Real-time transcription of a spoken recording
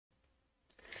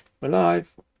We're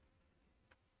live.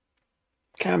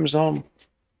 Cam's on.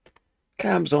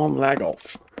 Cam's on, lag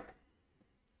off.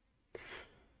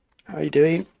 How are you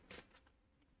doing?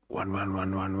 1 1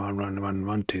 1 1 1 1 1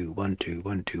 1 2 1 2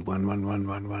 1 2 1 1 1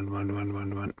 1 1 1 1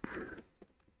 1 1.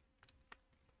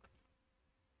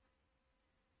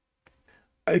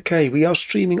 Okay, we are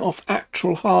streaming off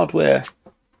actual hardware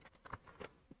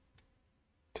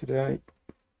today.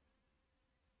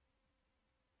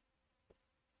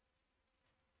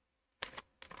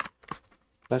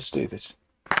 Let's do this.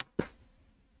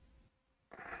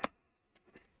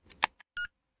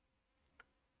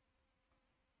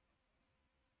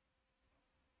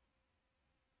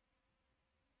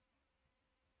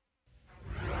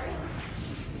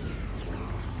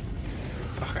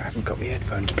 Fuck, I haven't got my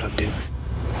headphones plugged in.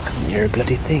 I can't hear a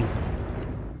bloody thing.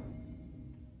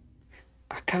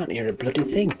 I can't hear a bloody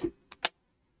thing.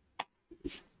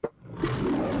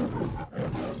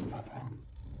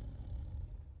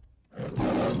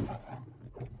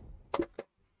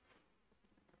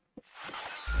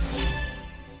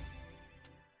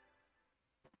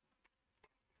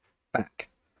 Back.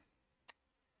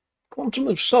 Quantum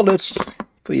of Solace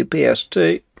for your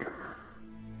PS2.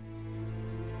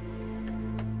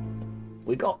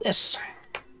 We got this.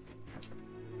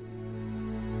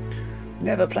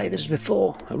 Never played this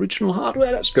before. Original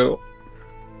hardware, let's go.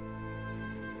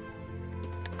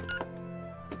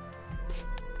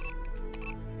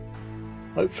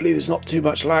 Hopefully there's not too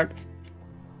much lag.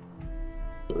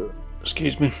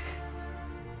 Excuse me.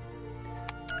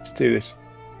 Let's do this.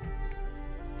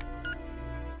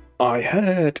 I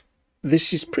heard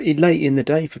this is pretty late in the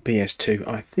day for PS2.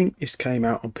 I think this came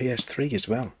out on PS3 as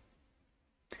well.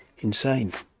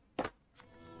 Insane.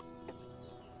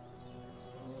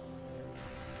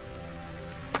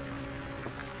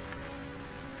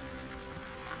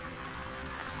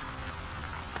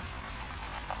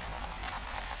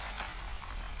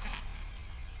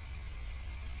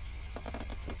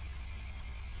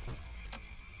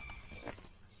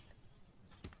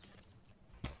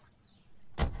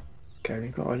 Okay,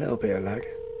 we've got a little bit of lag.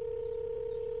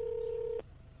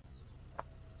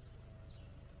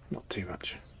 Not too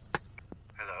much.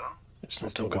 Hello? Let's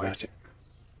not talk about it.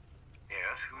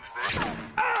 Yes, who's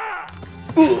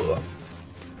this?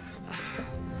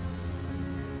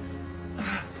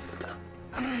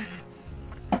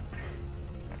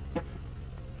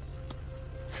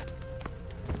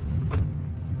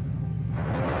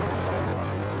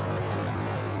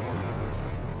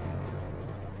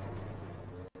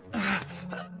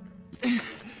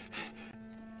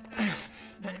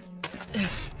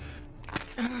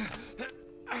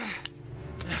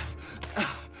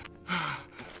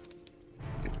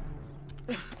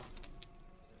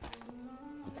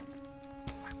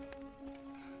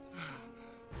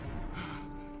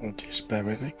 Oh, just bear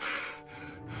with me.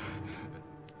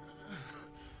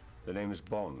 The name is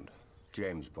Bond.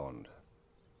 James Bond.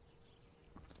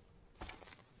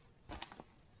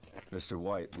 Mr.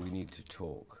 White, we need to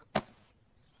talk.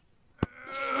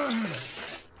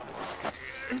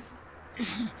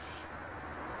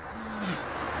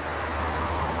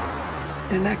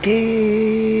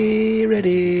 Lucky,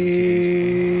 ready.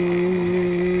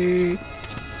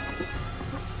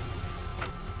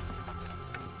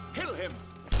 Kill him!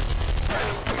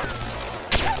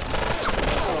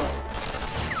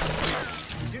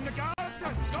 He's in the garden!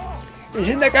 Go! He's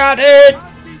in the garden.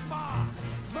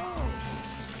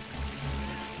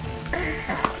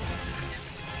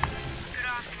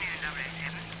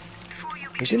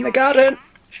 He's in the garden.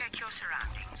 Check your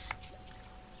surroundings.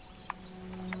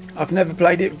 I've never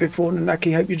played it before,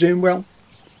 Nanaki. Hope you're doing well.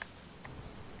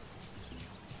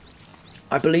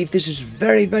 I believe this is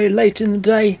very, very late in the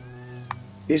day.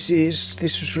 This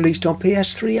was released on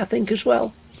PS3, I think, as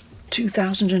well.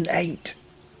 2008.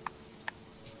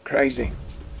 Crazy.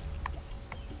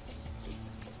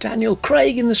 Daniel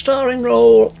Craig in the starring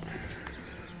role.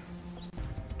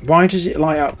 Why does it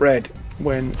light up red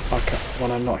when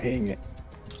I'm not hitting it?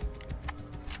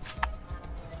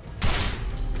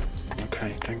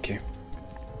 Okay, thank you.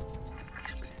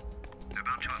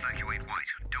 About to evacuate White.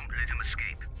 Don't let him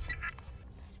escape.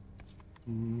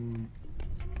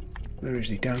 Where is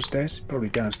he? Downstairs? Probably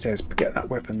downstairs. Get that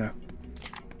weapon though.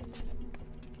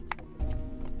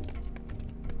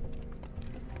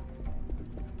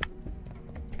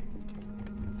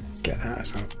 Get that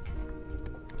as well.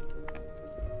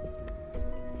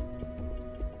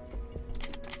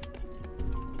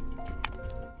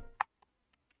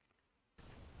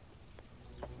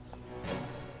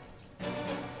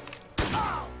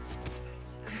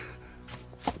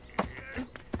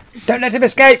 Don't let him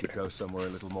escape! Go somewhere a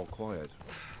little more quiet.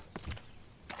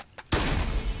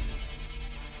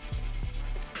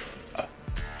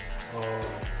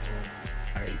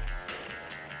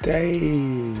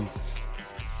 days.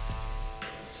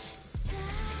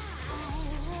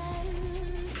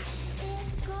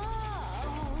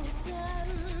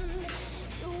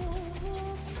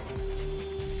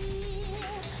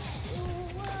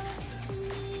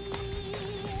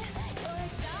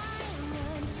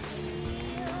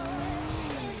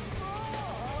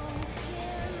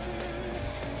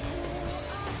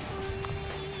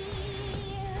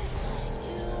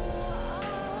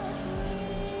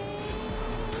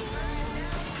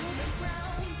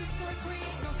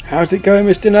 How's it going,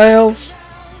 Mr. Nails?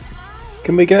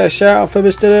 Can we get a shout out for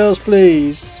Mr. Nails,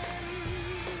 please?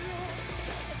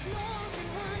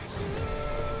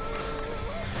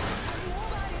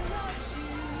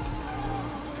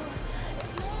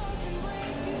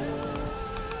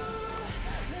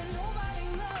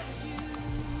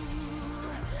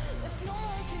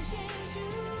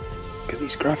 Look at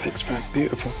these graphics, man.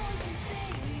 Beautiful.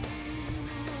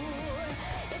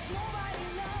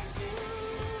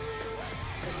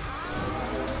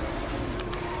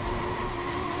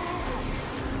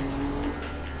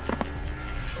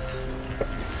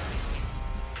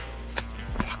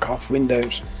 Off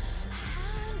windows.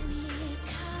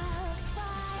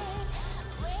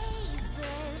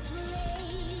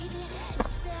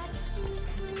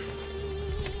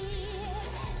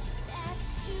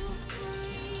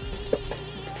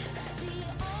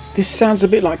 This sounds a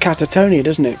bit like Catatonia,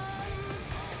 doesn't it?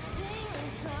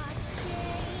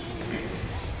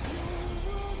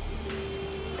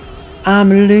 I'm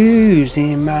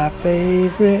losing my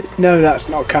favorite. No, that's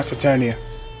not Catatonia.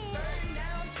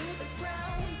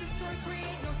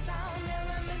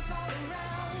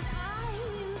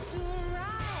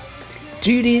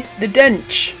 Judy the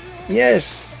Dench.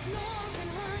 Yes.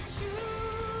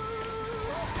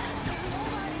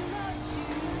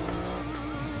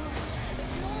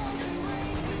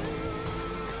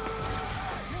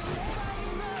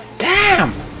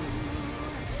 Damn.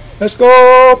 Let's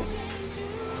go.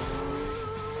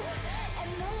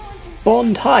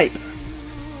 Bond hype.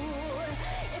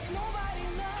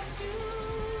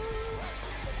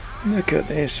 Look at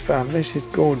this, fam. This is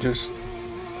gorgeous.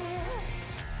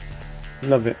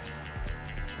 Love it.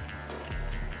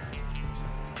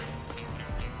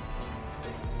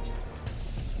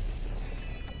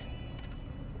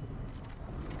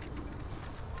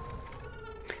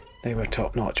 They were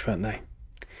top notch, weren't they?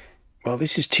 Well,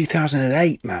 this is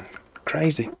 2008, man.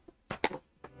 Crazy.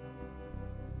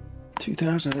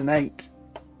 2008.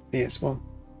 PS1.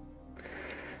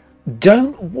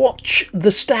 Don't watch the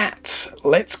stats.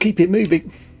 Let's keep it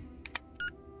moving.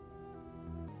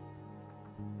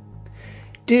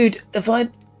 Dude,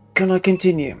 can I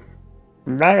continue?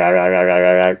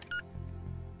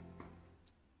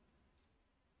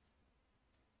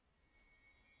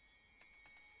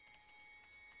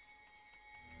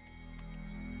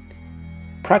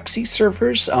 Proxy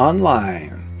servers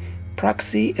online.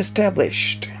 Proxy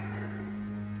established.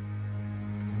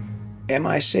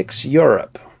 MI6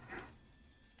 Europe.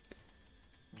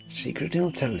 Secret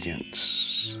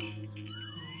intelligence.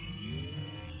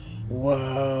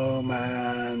 Whoa,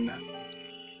 man.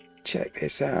 Check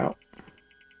this out.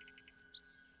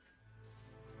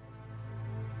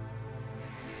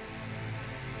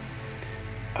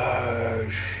 Oh,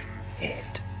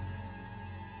 shit.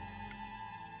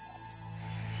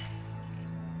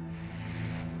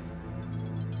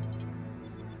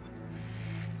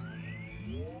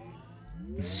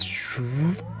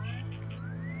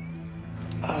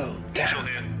 Oh,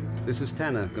 damn. This is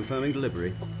Tanner, confirming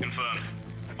delivery. Confirmed.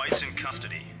 White's in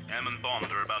custody. M and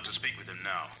Bond are about to speak with him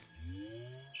now.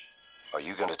 Are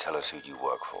you going to tell us who you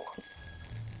work for?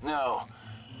 No,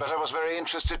 but I was very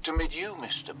interested to meet you,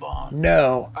 Mr. Bond.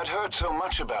 No. I'd heard so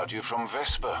much about you from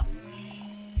Vesper.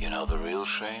 You know the real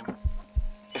shame?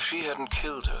 If she hadn't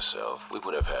killed herself, we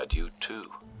would have had you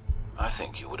too. I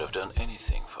think you would have done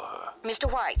anything for her.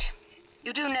 Mr. White,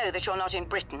 you do know that you're not in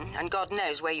Britain, and God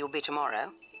knows where you'll be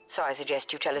tomorrow. So I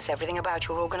suggest you tell us everything about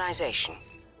your organization.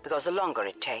 Because the longer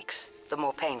it takes, the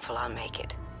more painful I'll make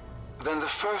it. Then the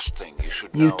first thing you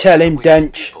should You know tell is him, that we have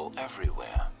Dench. people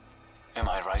everywhere. Am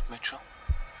I right, Mitchell?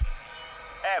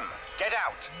 M, get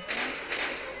out!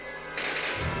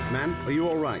 Ma'am, are you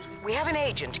all right? We have an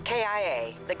agent,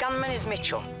 KIA. The gunman is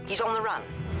Mitchell. He's on the run.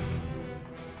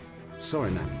 Sorry,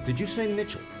 ma'am. Did you say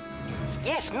Mitchell?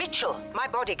 Yes, Mitchell, my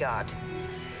bodyguard.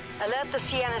 Alert the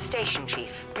Sienna station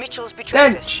chief. Mitchell's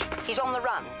betrayed us. Dench. He's on the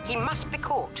run. He must be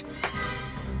caught.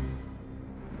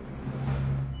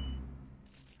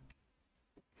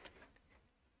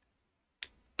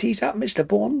 Tease up, Mr.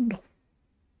 Bond.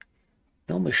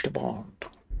 No, Mr. Bond.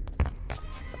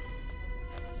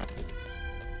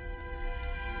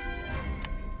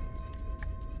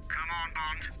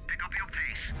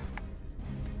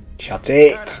 Shut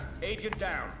it. Tanner, agent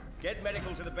down. Get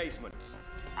medical to the basement.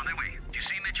 On their way. Do you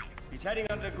see Mitchell? He's heading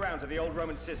underground to the old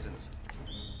Roman cisterns.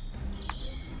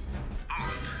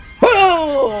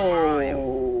 Oh!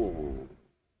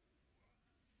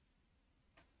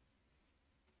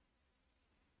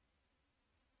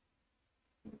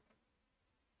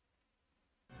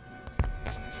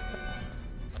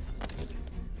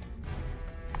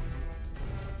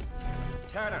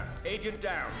 Tanner, agent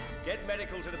down. Get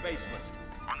medical to the basement.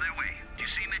 On their way. Do you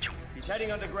see Mitchell? He's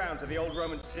heading underground to the old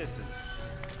Roman cisterns.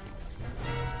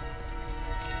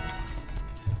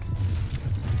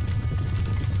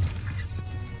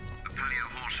 The paleo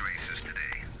horse races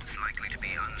today. It's likely to be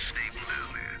unstable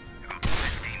down there. About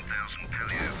 15,000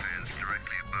 paleo fans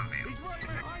directly above you. He's right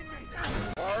behind me!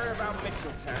 Worry about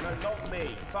Mitchell, Tanner, not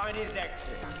me. Find his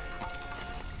exit.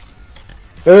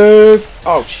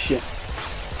 Oh shit.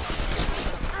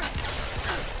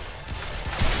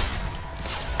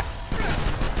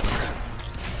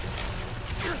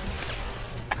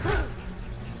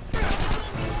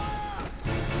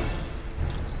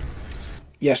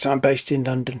 Yes, I'm based in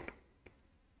London.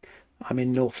 I'm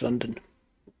in North London.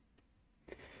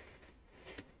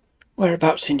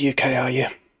 Whereabouts in the UK are you,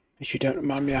 if you don't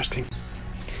mind me asking?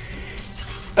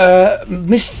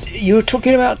 Miss, you were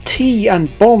talking about tea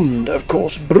and Bond, of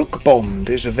course. Brook Bond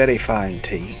is a very fine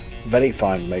tea. Very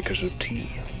fine makers of tea.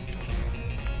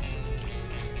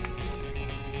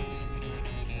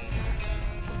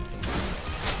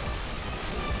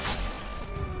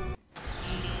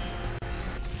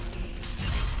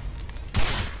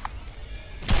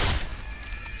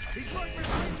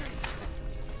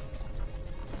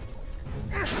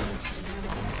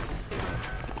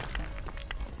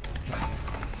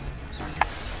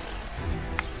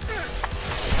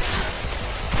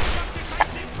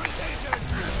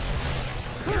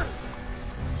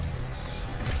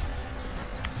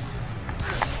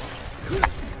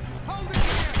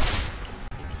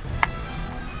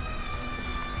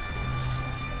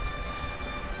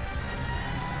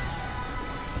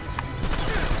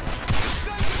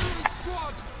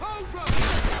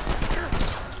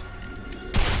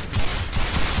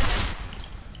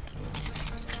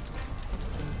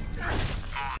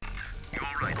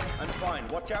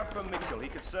 Watch out for Mitchell. He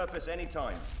could surface any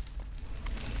time.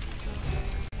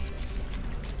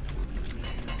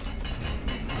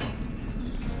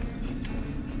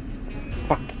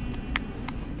 Fuck.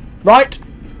 Right.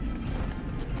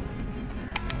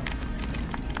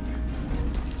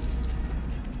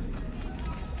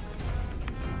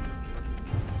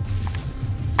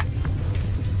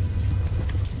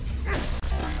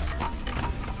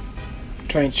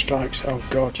 Train strikes. Oh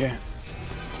god, yeah.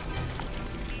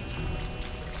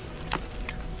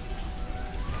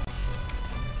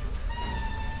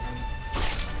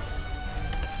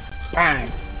 Bang!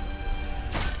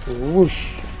 Whoosh!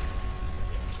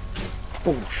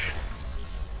 Whoosh!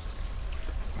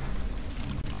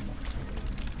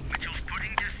 Mitchell's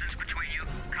putting distance between you.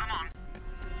 Come on.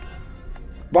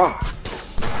 Wah!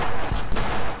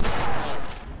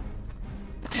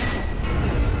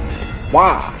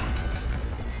 Wah!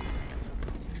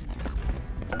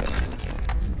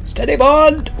 Steady,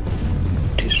 Bond!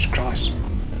 Jesus Christ.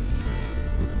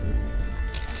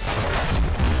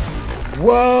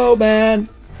 Whoa, man!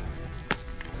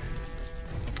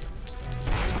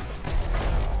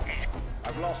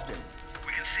 I've lost him.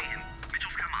 We can see him.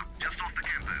 Mitchell's come up, just off the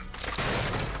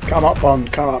campo. Come up,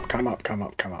 Bond. Come up, come up, come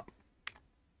up, come up.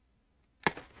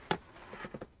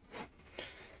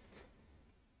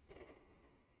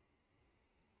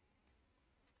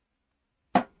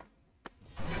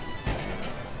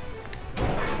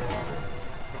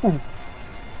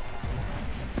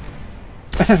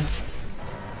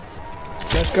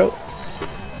 Let's go.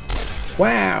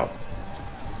 Wow.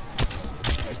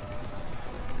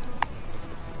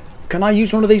 Can I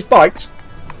use one of these bikes?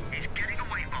 He's getting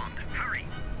away, Bond. Hurry.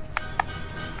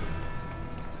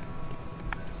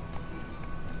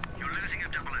 You're losing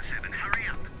a 007. Hurry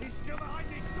up. He's still behind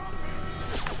me. Stop him!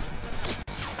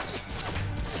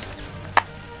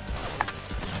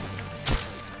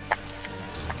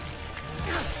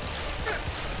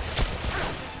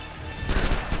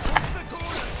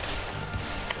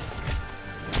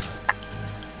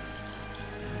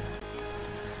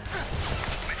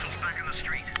 Mitchell's back in the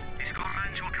street. He's got a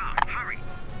man to a car. Hurry.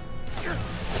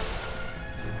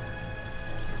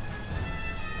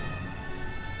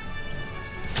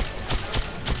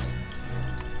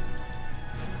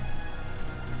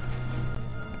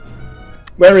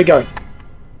 Where are we going?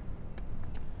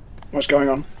 What's going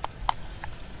on?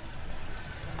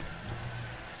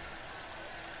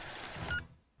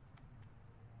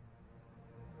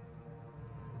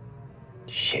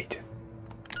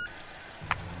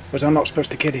 Was I not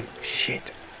supposed to kill him?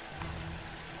 Shit.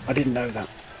 I didn't know that.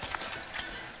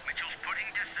 Mitchell's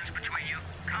putting distance between you.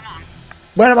 Come on.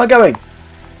 Where am I going?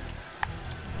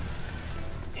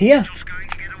 Here? Mitchell's going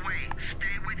to get away.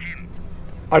 Stay with him.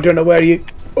 I don't know where you...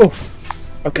 Oh.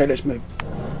 Okay, let's move.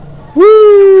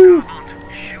 Woo! Come on.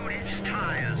 Shoot his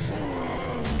tires.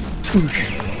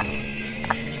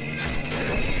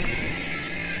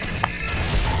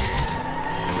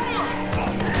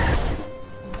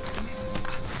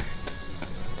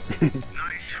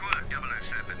 Nice work,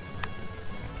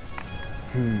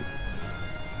 007.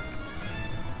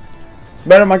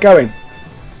 Where am I going?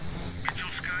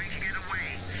 Mitchell's going to get away.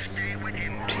 Stay with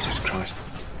him. Jesus Christ.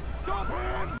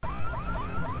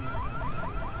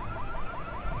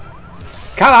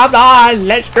 Come on,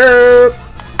 let's go!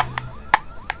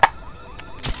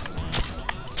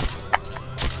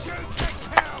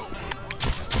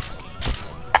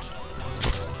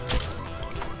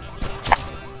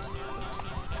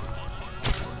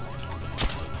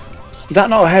 Is that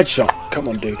not a headshot? Come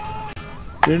on, dude.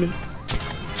 Really?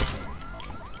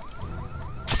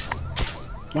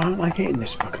 Why aren't I hitting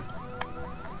this fucker?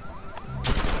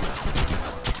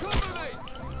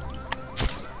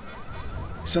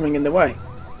 Something in the way.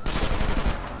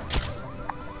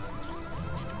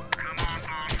 Come on,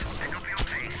 Bond. Pick up your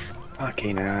pace.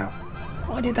 Fucking hell.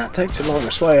 Why did that take so long? I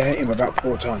swear I hit him about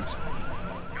 4 times.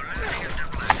 You're losing at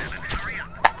 007. Hurry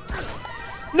up.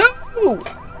 No!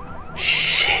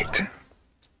 Shit.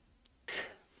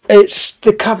 It's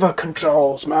the cover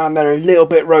controls, man. They're a little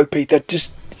bit ropey. They're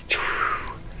just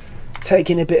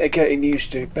taking a bit of getting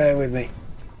used to. Bear with me.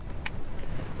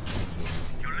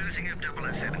 You're losing at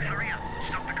 007. Hurry up.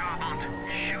 Stop the car, Bond.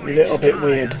 Shoot A little his bit tires.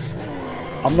 weird.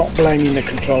 I'm not blaming the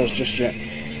controls just yet.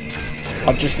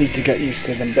 I just need to get used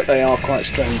to them, but they are quite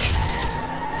strange.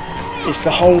 It's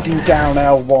the holding down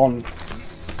L1,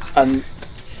 and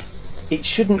it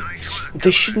shouldn't.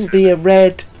 There shouldn't be a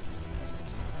red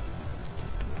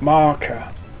marker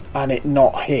and it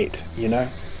not hit, you know.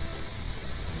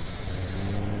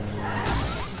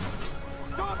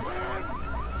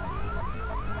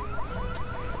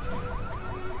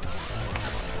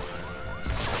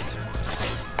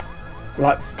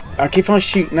 Like if I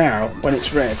shoot now when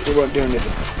it's red, it won't do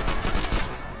anything.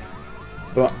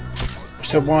 But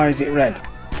so why is it red?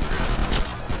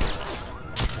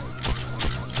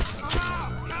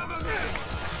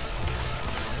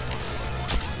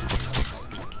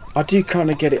 I do kind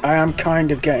of get it. I am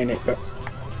kind of getting it, but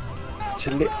it's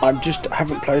I just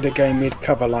haven't played a game with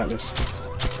cover like this.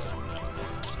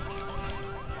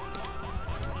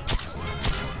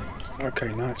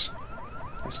 Okay, nice.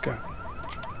 Let's go.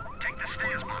 Take the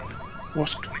stairs, Bond.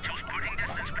 What's Mitchell's putting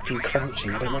distance in between you.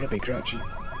 crouching? I don't want to be crouching.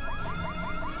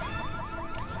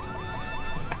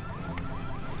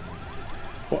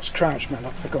 What's crouch, man?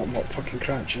 I've forgotten what fucking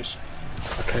crouch is.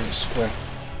 Okay, it's square.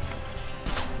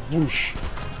 Whoosh.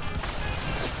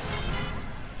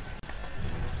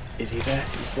 Is he there?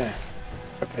 He's there.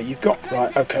 Okay, you've got...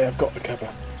 Right, okay, I've got the cover.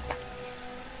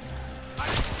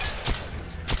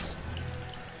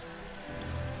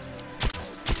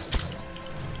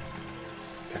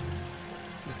 Okay.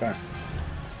 Look at that.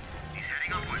 He's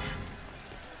heading upwards.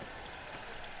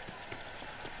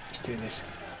 Let's do this.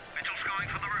 Mitchell's going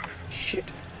for the roof.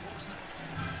 Shit.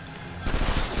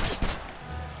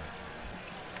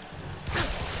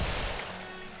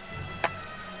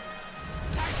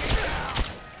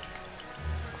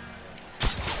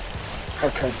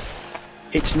 Okay.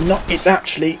 It's not, it's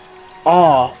actually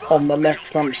R on the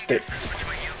left thumbstick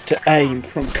to aim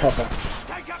from cover.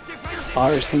 I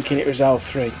was thinking it was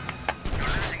L3.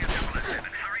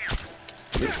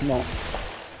 But it's not.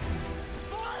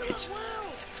 It's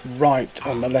right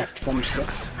on the left thumbstick.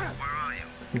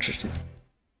 Interesting.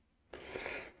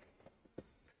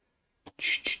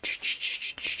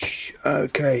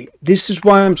 Okay, this is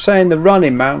why I'm saying the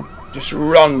running, man. Just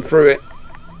run through it.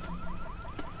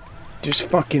 Just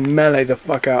fucking melee the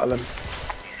fuck out of them.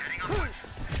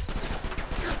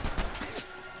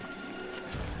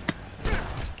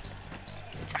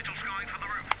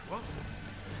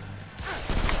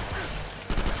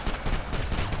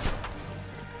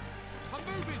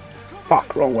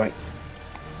 Fuck, wrong way.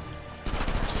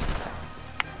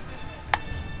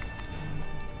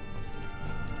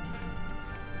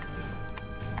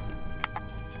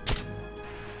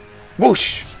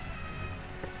 Whoosh!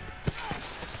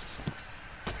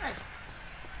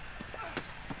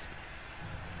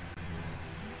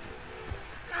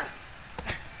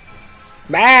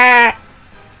 Bah!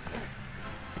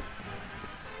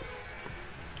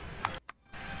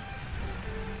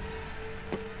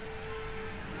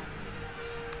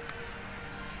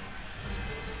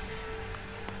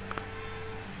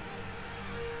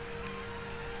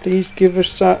 Please give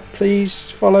us that. Please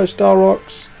follow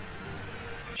Starox.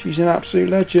 She's an absolute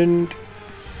legend.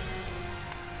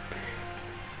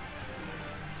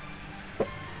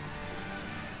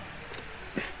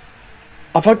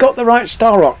 Have I got the right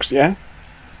Starox? Yeah.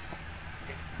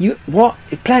 You what?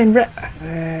 You're playing red.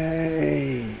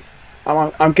 Hey,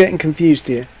 I'm getting confused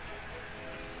here.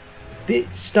 The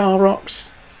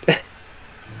Starox.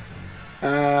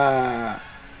 I'm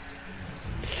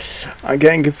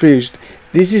getting confused.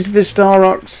 This is the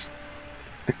Starox.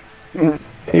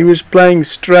 He was playing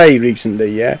Stray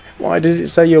recently, yeah? Why does it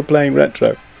say you're playing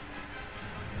retro?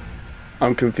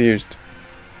 I'm confused.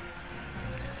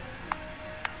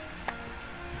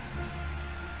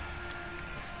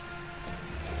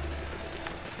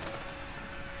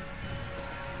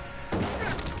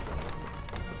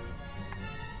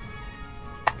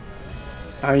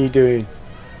 How are you doing?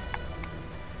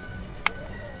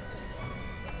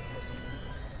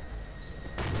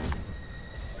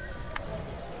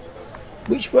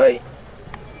 Which way?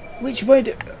 Which way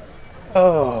do...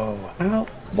 Oh, how?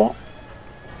 What?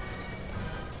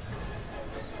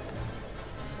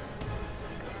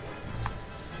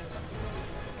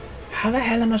 How the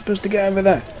hell am I supposed to get over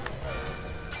there?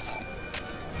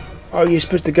 Oh, you're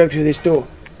supposed to go through this door.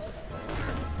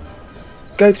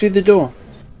 Go through the door.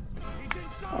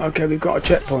 Okay, we've got a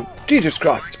checkpoint. Jesus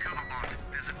Christ.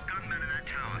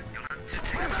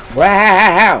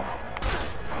 Wow!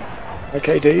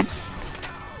 Okay, dude.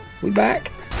 We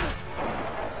back.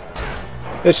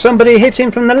 There's somebody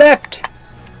hitting from the left.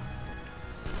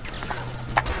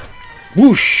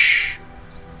 Whoosh!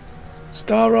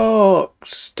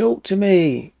 Starox, talk to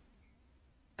me.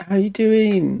 How you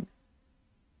doing?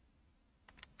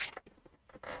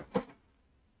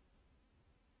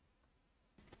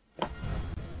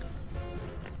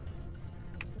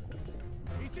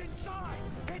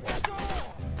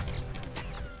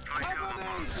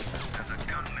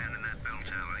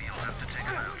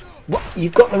 What?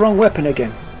 You've got the wrong weapon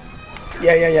again.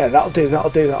 Yeah. That'll do.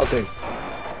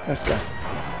 Let's go.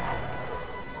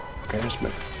 Okay, let's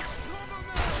move.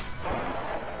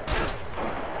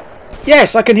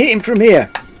 Yes, I can hit him from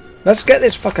here. Let's get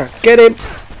this fucker. Get him.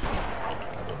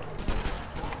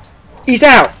 He's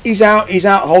out.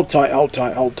 Hold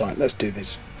tight. Let's do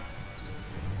this.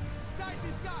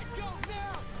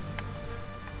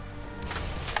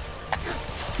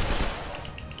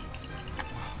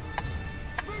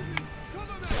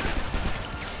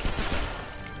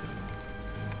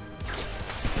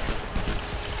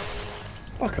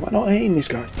 Fuck, am I not hitting this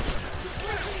guy?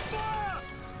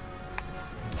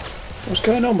 What's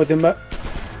going on with him?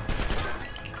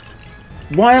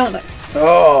 Why aren't they?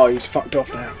 Oh, he's fucked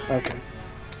off now. Okay.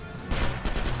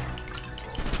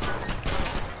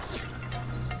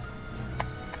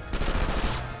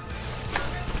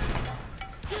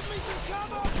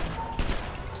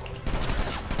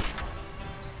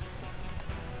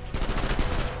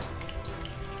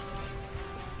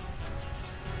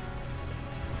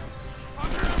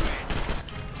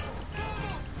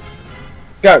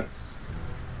 Go.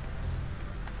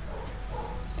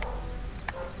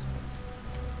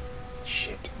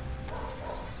 Shit.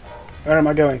 Where am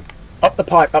I going? Up the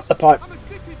pipe,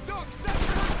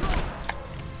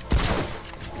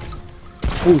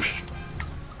 Whoosh.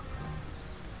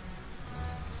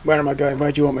 Where am I going?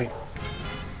 Where do you want me?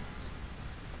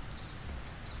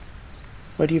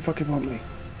 Where do you fucking want me?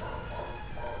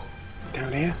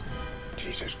 Down here?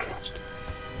 Jesus Christ.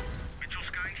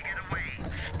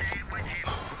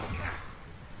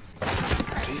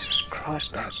 Jesus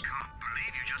Christ, lads.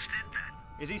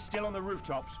 Is he still on the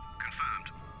rooftops? Confirmed.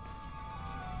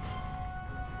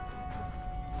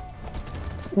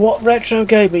 What retro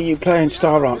game are you playing,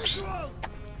 Starox?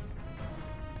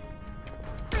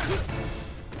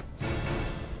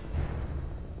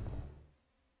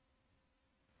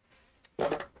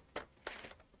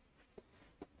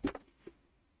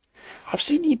 I've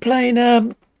seen you playing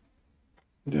an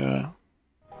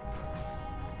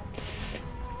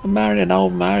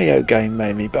old Mario game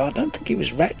maybe, but I don't think it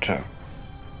was retro.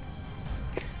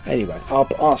 Anyway,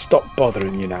 I'll stop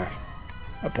bothering you now.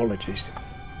 Apologies.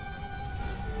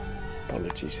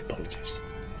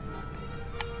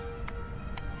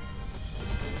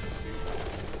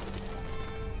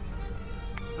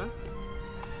 Huh?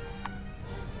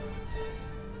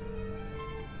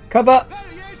 Cover!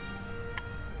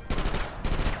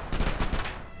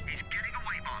 He's getting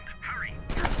away, Bond. Hurry!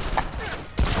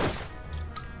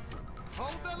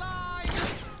 Hold the line!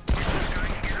 He's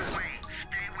trying to get away.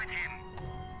 Stay with him.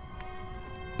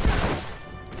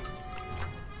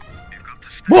 You've got to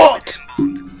stay What? with him,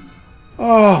 Bond.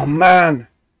 Oh man,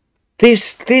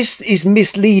 This is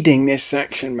misleading, this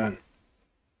section, man.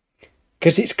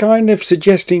 Because it's kind of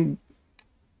suggesting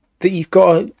that you've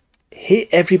got to hit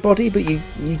everybody, but you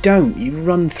don't. You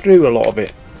run through a lot of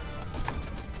it.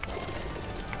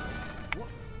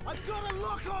 I've got a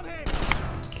lock on him!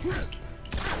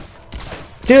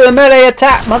 Do a melee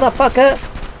attack, motherfucker!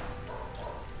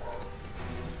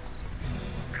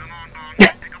 Come on,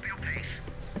 Bond, pick up your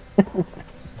pace.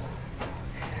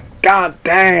 God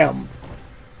damn!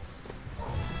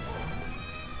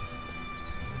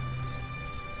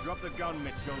 Drop the gun,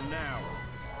 Mitchell, now.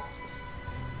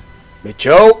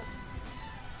 Mitchell!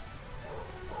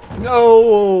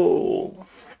 No!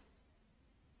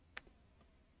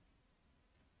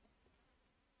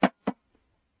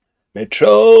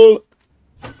 Mitchell!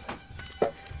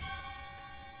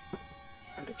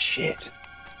 Shit.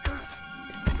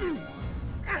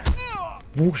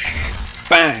 Whoosh.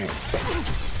 Bang!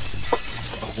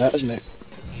 Oh, that isn't it?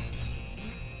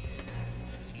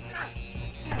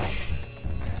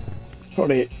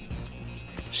 Probably a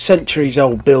centuries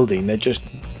old building, they're just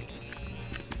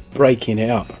breaking it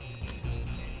up.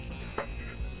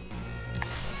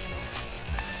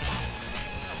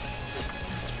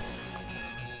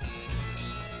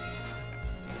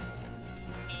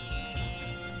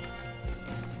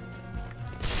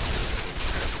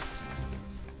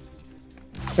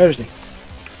 Where is he?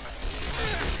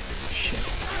 Shit.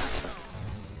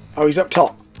 Oh, he's up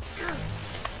top.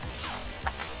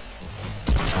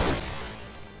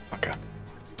 Okay.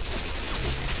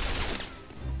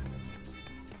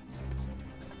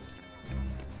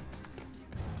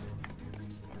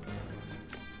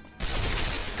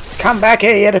 Come back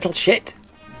here, you little shit.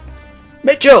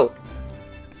 Mitchell!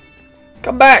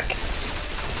 Come back!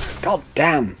 God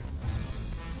damn.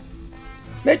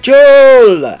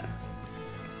 Mitchell!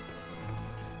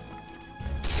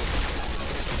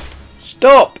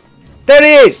 Stop! There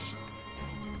he is!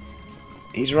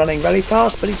 He's running very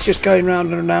fast, but he's just going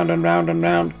round and round and round and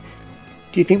round.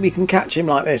 Do you think we can catch him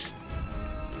like this?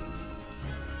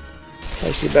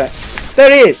 Place your bets.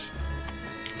 There he is!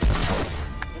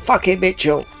 Fucking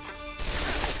Mitchell!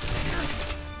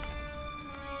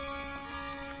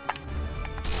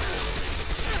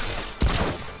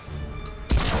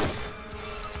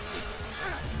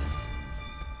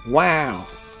 Wow!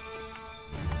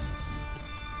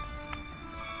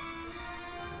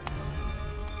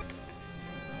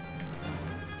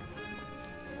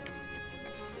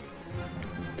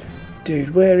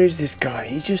 Dude, where is this guy?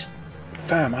 He's just...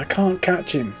 Fam, I can't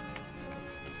catch him.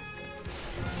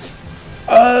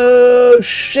 Oh,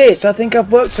 shit! I think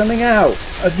I've worked something out.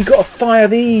 Have you got to fire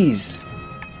these?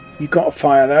 You've got to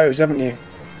fire those, haven't you?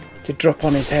 To drop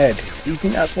on his head. Do you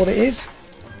think that's what it is?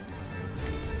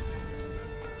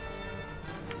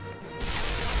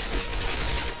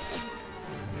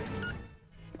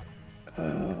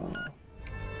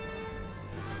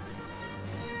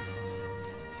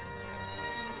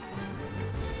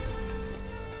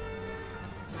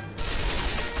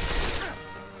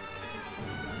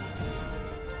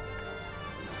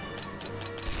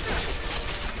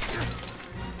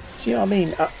 See what I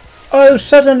mean? Oh,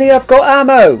 suddenly I've got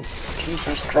ammo!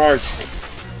 Jesus Christ.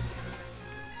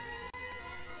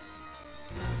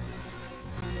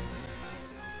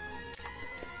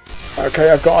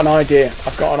 Okay, I've got an idea.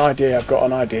 I've got an idea. I've got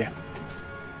an idea.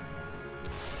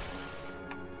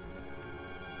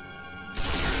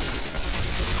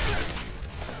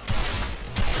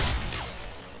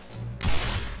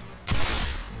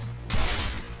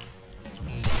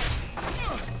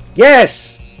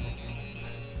 Yes!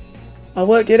 I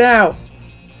worked it out.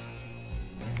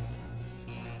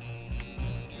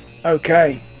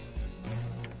 Okay.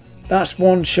 That's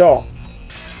one shot.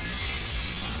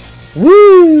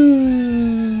 Woo!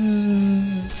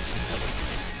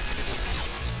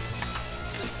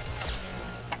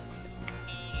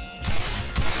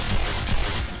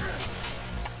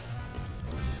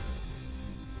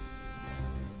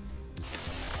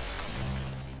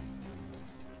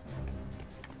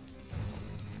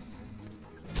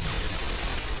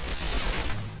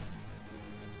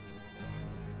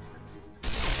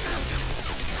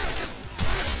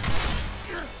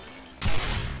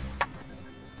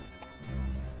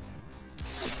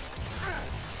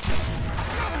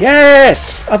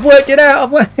 Yes! I've worked it out!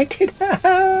 I've worked it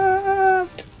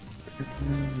out!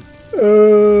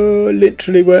 Oh,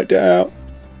 literally worked it out.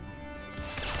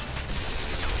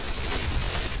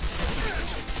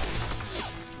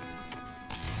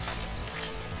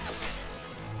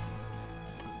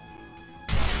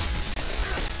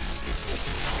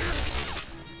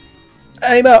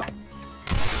 Aim up!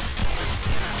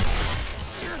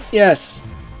 Yes!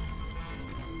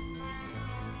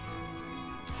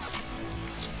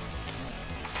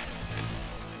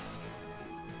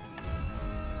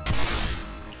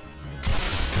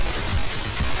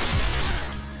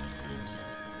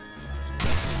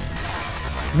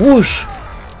 Whoosh!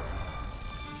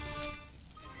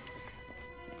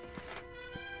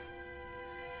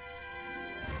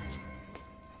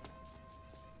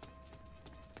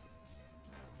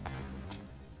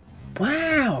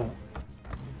 Wow!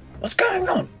 What's going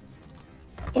on?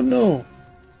 Oh no!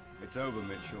 It's over,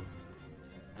 Mitchell.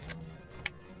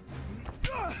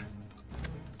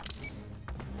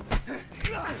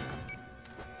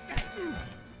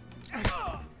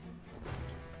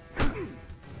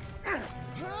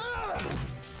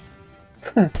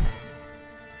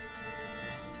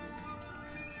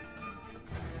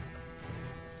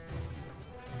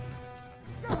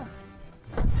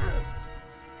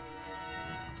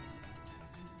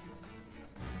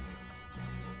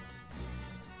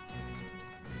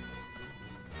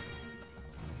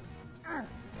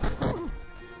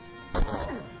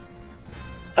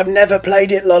 I've never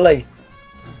played it, Lolly.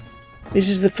 This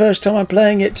is the first time I'm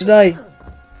playing it today.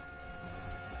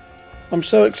 I'm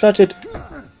so excited.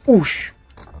 Whoosh!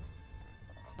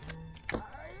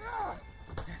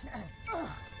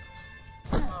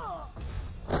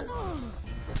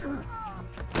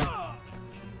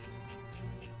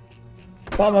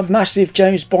 But I'm a massive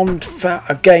James Bond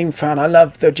game fan. I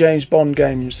love the James Bond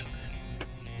games.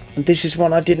 And this is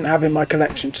one I didn't have in my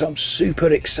collection, so I'm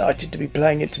super excited to be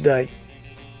playing it today.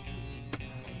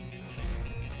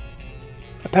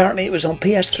 Apparently it was on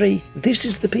PS3. This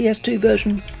is the PS2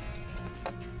 version.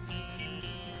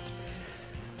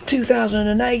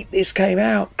 2008 this came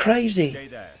out. Crazy. Stay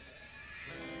there.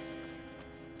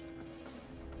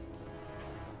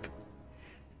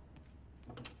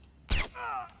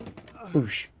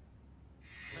 Whoosh.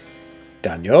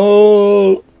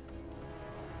 Daniel!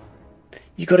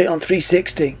 You got it on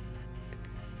 360.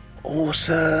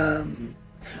 Awesome.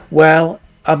 Well,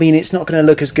 I mean, it's not going to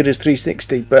look as good as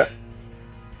 360, but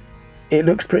it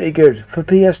looks pretty good. For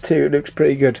PS2, it looks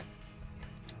pretty good.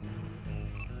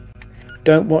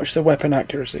 Don't watch the weapon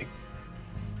accuracy.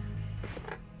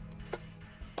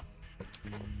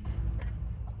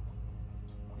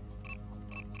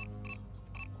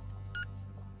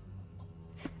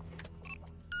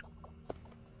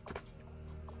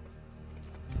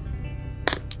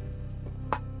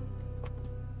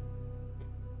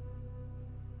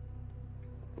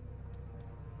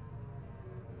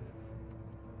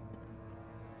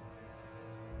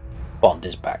 Bond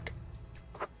is back.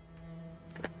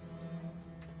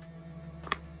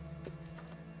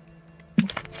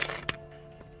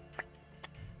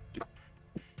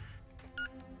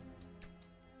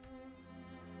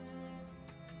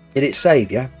 Did it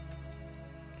save, yeah?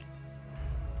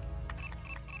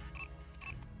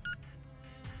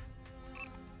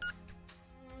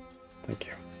 Thank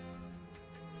you.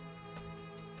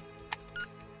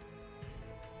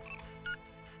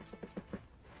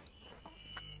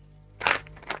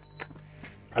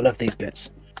 I love these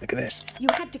bits. Look at this. You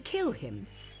had to kill him.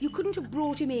 You couldn't have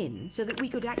brought him in so that we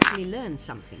could actually learn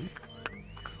something. Do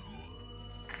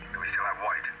we still have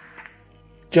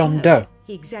White? John No. Doe.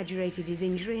 He exaggerated his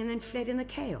injury and then fled in the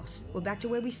chaos. We're back to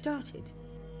where we started.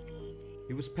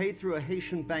 He was paid through a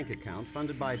Haitian bank account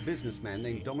funded by a businessman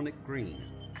named Dominic Green.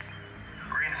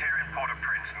 Green's here in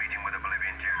Port-au-Prince, meeting with a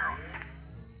Bolivian general.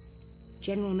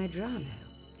 General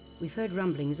Medrano. We've heard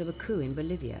rumblings of a coup in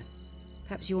Bolivia.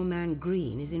 Perhaps your man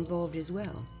Green is involved as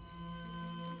well.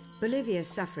 Bolivia's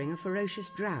suffering a ferocious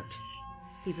drought.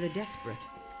 People are desperate.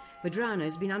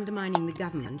 Medrano's been undermining the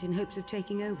government in hopes of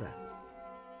taking over.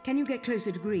 Can you get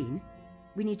closer to Green?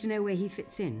 We need to know where he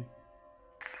fits in.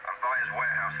 I'm by his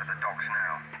warehouse at the docks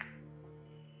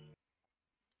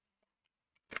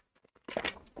now.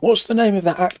 What's the name of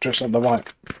that actress on the right?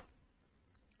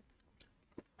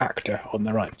 Actor on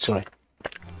the right, sorry.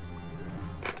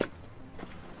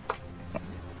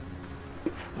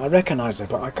 I recognise her,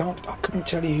 but I couldn't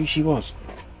tell you who she was.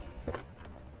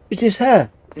 Is this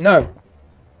her? No.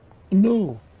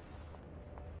 No.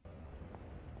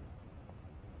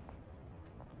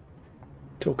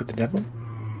 Talk of the devil.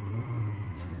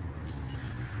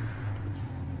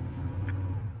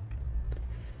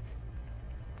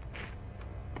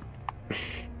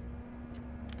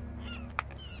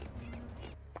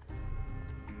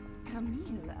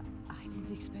 Camille, I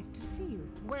didn't expect to see you.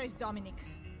 Where is Dominic?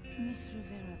 Miss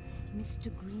Rivera,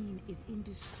 Mr. Green is in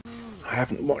distress. I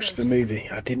haven't watched the movie.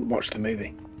 I didn't watch the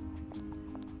movie.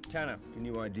 Tanner, can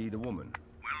you ID the woman?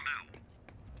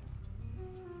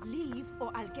 Leave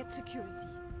or I'll get security.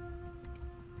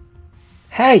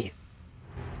 Hey!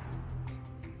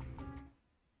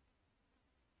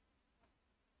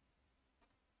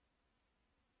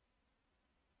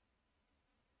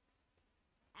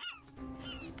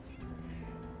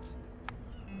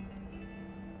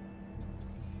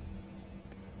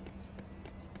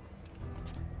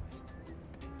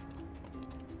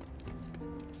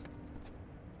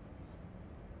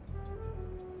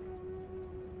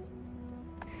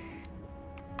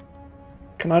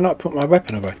 Can I not put my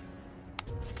weapon away?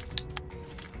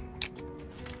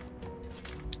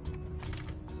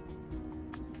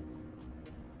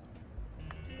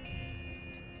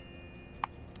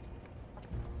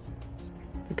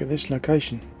 Look at this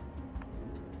location.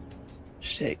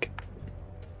 Sick.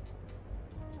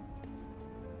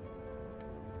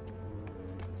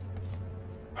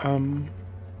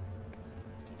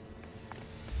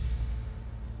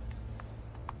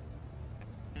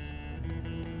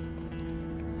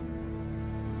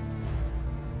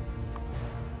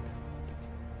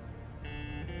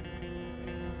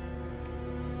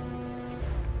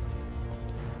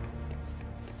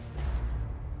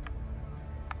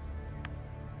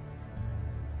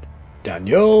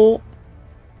 Daniel.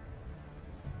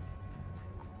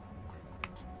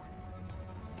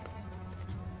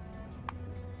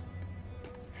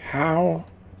 How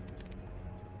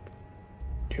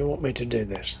do you want me to do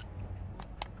this?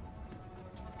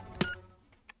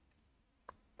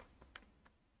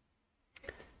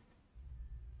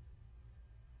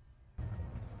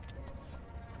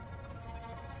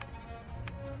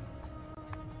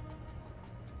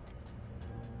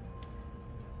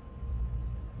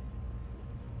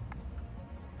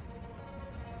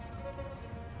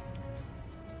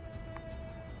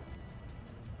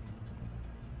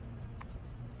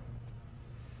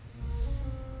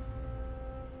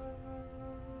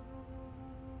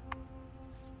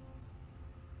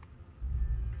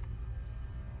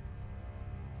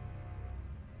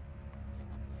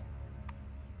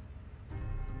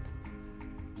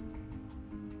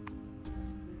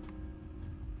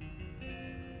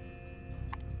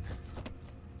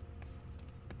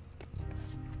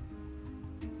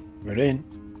 We're in.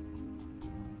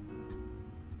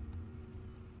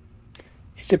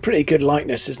 It's a pretty good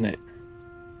likeness, isn't it?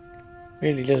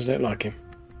 Really does look like him.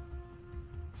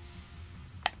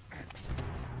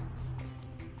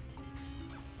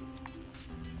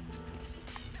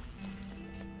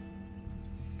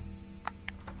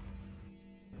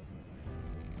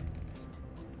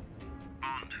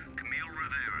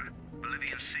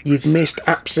 You've missed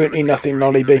absolutely nothing,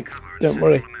 Lolly B. Don't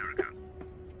worry.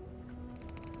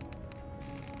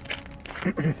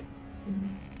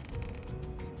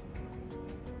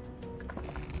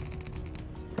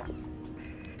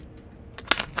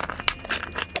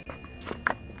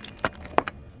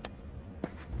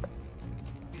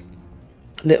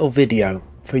 Little video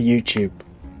for YouTube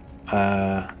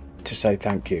to say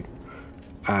thank you,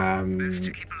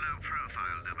 and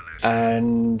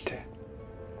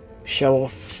show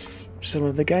off some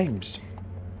of the games.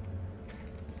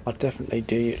 I'd definitely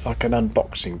do like an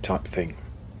unboxing type thing.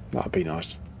 That'd be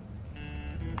nice.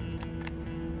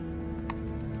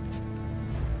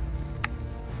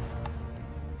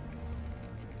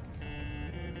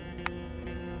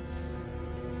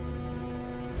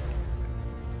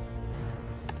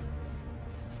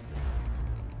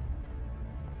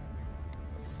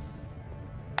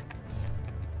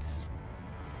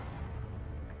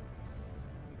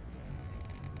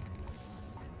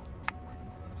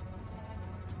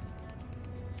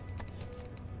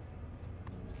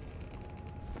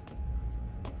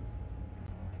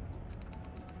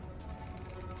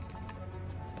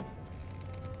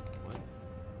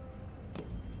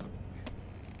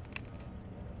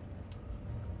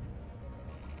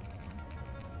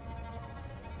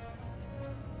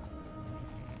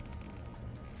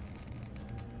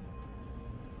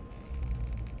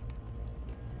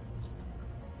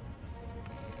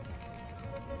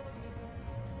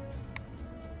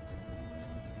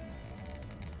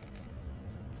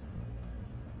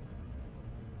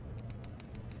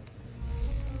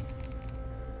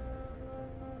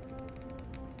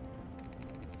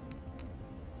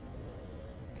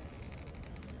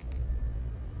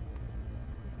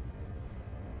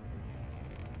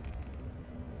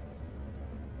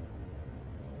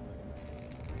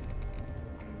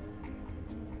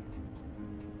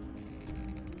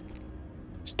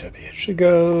 Steady as she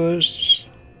goes.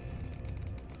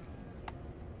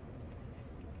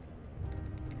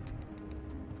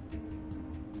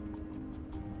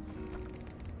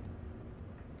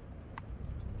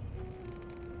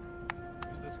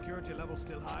 Is the security level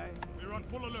still high? We're on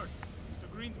full alert.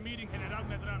 Mr. Green's meeting General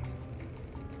Medran.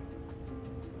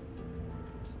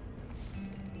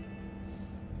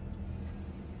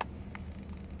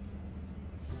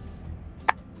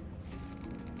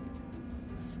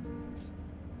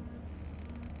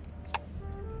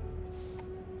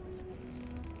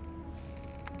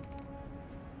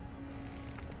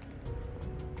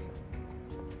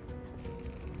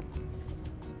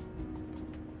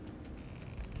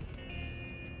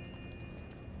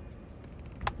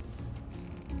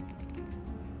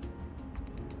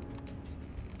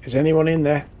 Is anyone in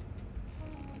there?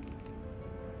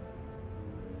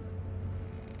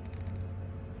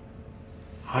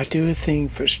 I do a thing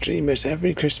for streamers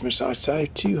every Christmas. I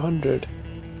save 200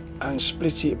 and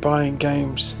split it buying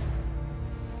games.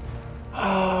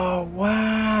 Oh,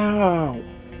 wow.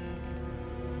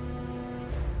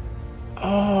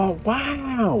 Oh,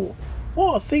 wow.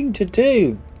 What a thing to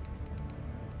do.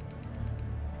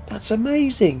 That's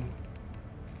amazing.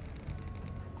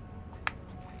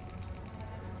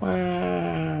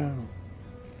 Wow.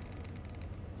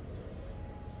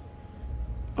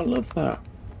 I love that.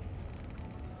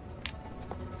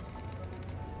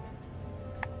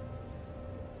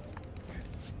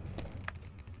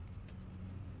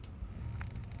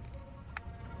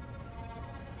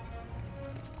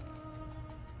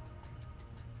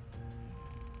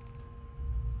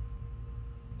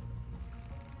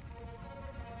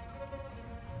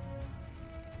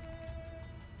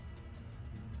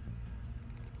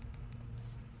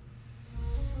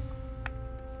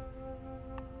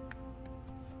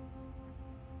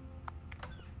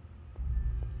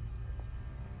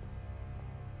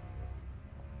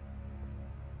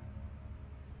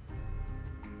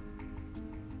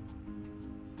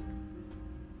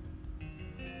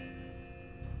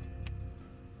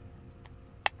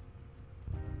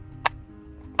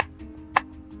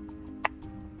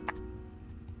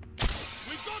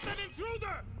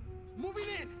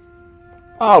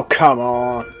 Oh, come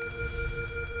on.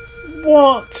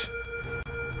 What?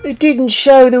 It didn't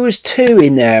show there was 2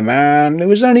 in there, man. There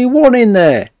was only 1 in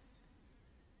there.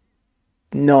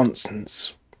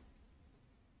 Nonsense.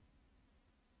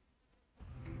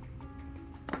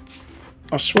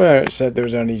 I swear it said there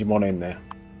was only 1 in there.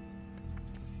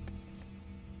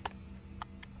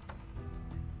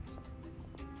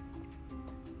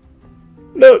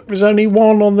 Look, there's only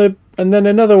 1 on the... And then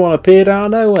another one appeared out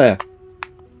of nowhere.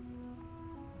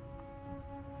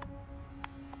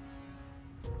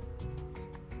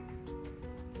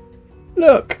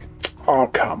 Look. Oh,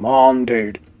 come on,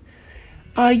 dude.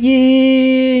 Are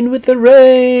you in with the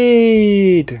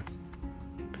raid?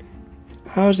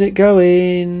 How's it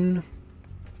going?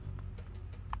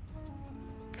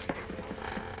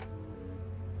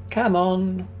 Come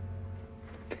on.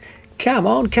 Come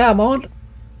on, come on.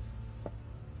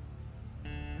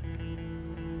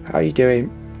 How you doing?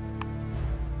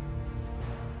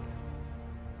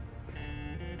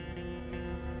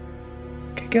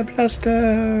 Giga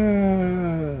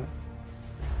Blaster!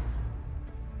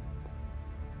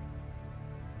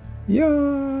 Yeah!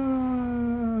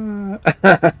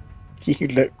 You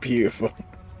look beautiful.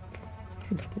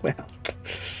 Well,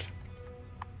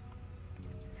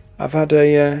 I've had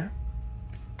a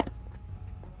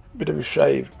bit of a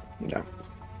shave, you know.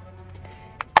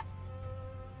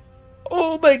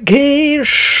 Oh my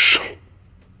gosh!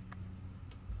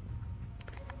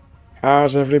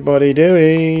 How's everybody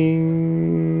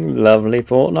doing? Lovely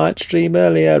Fortnite stream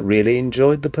earlier. Really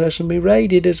enjoyed the person we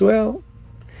raided as well.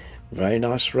 Very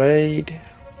nice raid.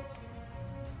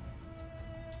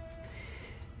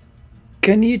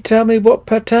 Can you tell me what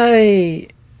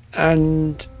pate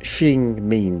and shing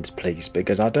means, please?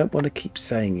 Because I don't want to keep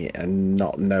saying it and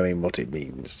not knowing what it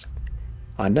means.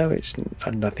 I know it's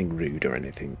nothing rude or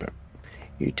anything, but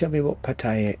you tell me what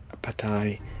pate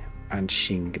and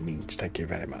shing means. Thank you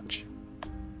very much.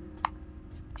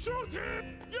 Shoot him!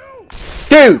 You!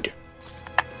 Dude!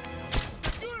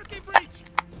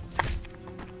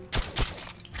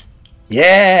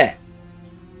 Yeah!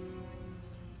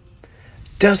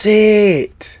 Does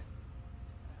it?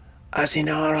 As in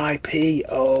RIP?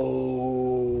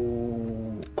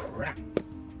 Oh, crap.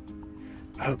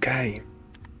 Okay.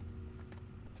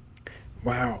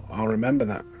 Wow, I'll remember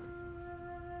that.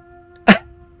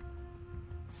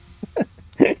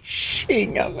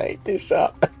 Shing, I made this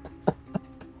up.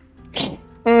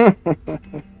 I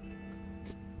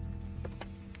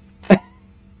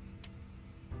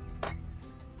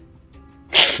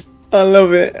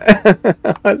love it.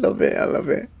 I love it. I love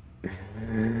it.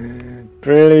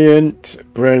 Brilliant.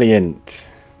 Brilliant.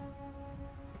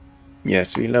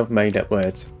 Yes, we love made up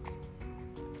words.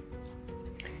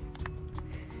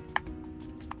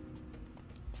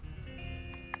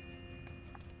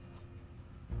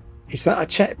 Is that a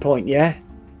checkpoint, yeah?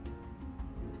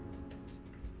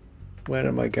 Where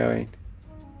am I going?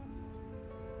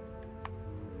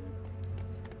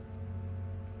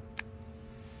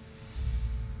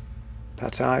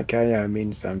 Patai KO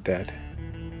means I'm dead.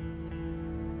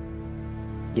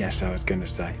 Yes, I was going to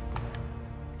say.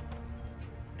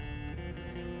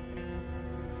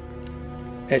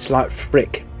 It's like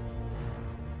frick.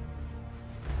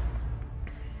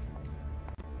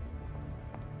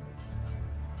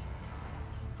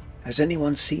 Has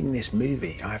anyone seen this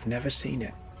movie? I've never seen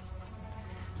it.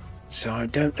 So I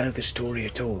don't know the story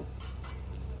at all.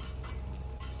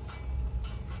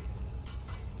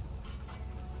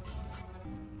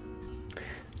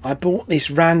 I bought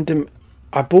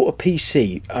a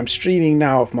PC. I'm streaming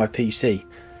now off my PC.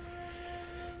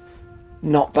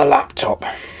 Not the laptop.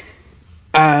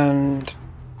 And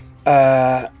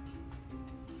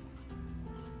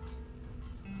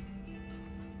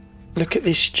look at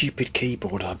this stupid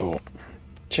keyboard I bought.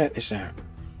 Check this out.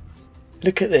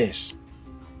 Look at this.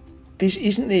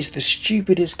 Isn't this the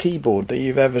stupidest keyboard that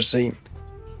you've ever seen?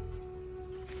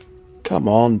 Come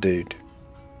on, dude.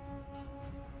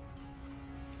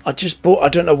 I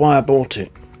don't know why I bought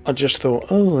it. I just thought,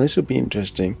 oh, this would be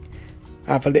interesting.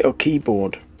 Have a little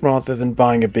keyboard rather than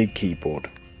buying a big keyboard.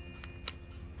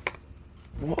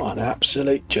 What an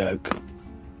absolute joke.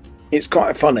 It's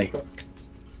quite funny.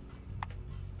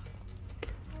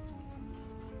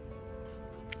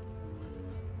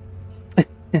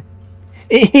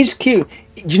 It is cute.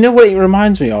 Do you know what it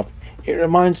reminds me of? It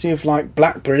reminds me of like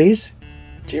Blackberries.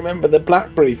 Do you remember the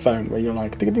Blackberry phone where you're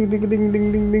like ding ding ding ding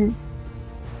ding ding ding?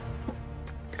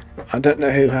 I don't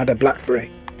know who had a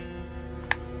Blackberry.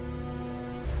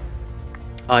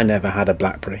 I never had a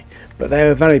Blackberry, but they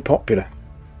were very popular.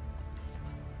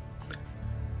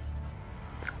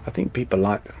 I think people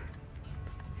like them.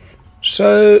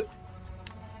 So,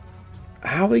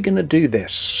 how are we going to do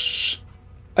this?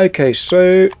 Okay,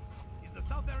 so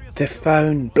the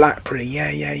phone, Blackberry,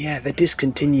 yeah. They're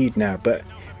discontinued now, but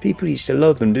people used to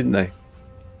love them, didn't they?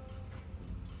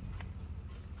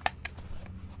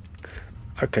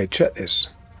 Okay, check this.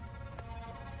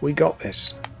 We got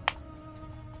this.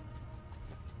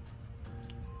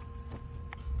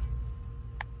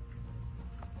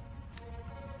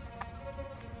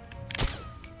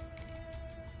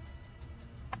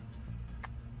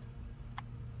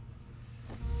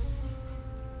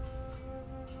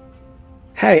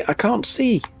 Hey, I can't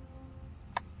see.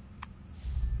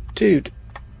 Dude.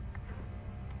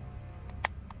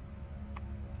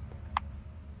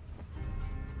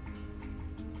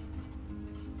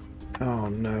 Oh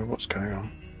no, what's going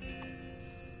on?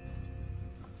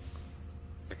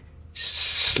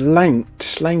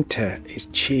 Slainter is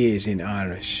cheers in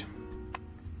Irish.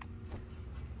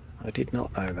 I did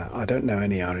not know that. I don't know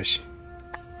any Irish.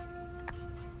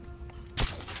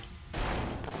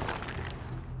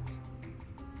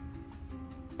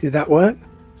 Did that work?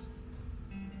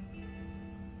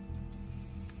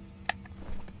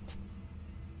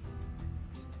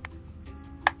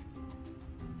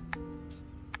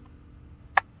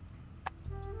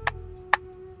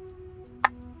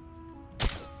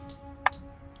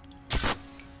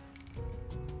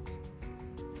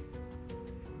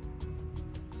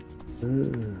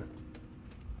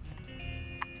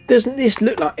 Doesn't this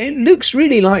look like... It looks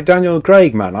really like Daniel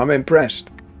Craig, man. I'm impressed.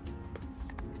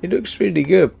 It looks really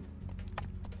good.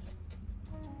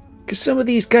 Because some of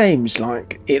these games,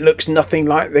 like, it looks nothing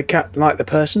like the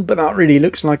person, but that really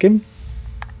looks like him.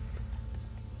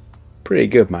 Pretty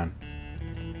good, man.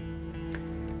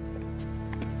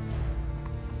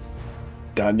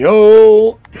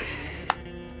 Daniel!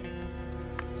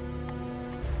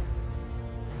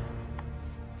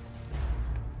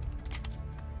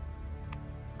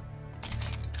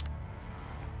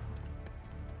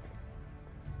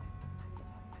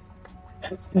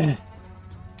 I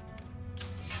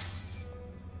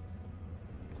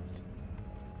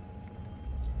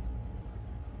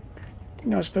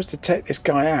think I was supposed to take this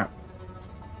guy out.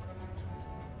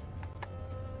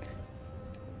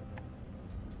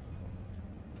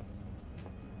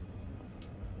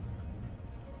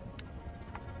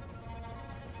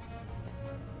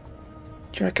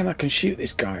 Do you reckon I can shoot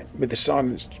this guy with the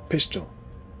silenced pistol?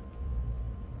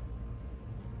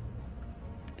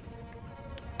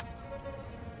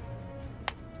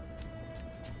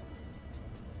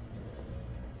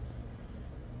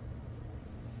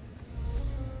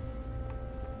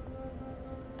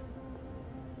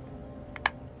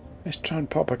 Let's try and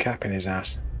pop a cap in his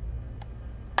ass.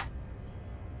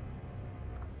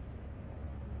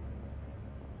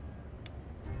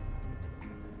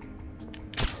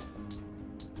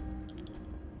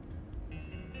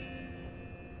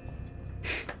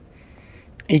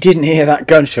 He didn't hear that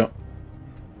gunshot,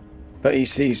 but he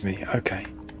sees me. Okay.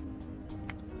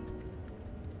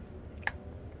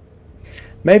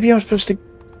 Maybe I'm supposed to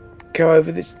go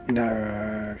over this.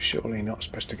 No, surely not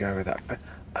supposed to go over that.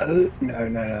 Oh, no,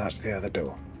 that's the other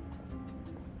door.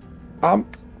 I'm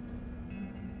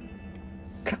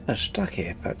kind of stuck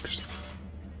here, folks.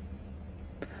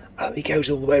 Oh, he goes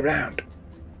all the way round.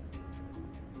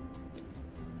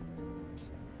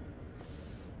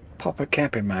 Pop a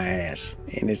cap in my ass.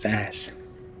 In his ass.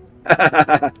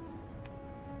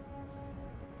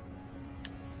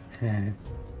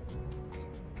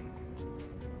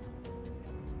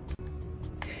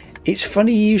 It's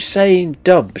funny you saying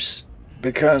dubs,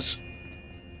 because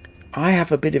I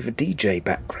have a bit of a DJ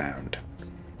background,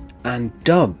 and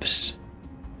dubs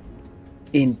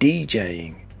in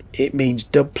DJing, it means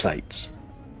dub plates,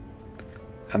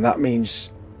 and that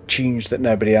means tunes that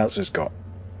nobody else has got.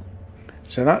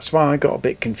 So that's why I got a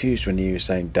bit confused when you were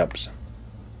saying dubs,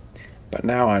 but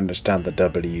now I understand the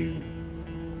W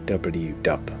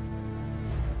dub.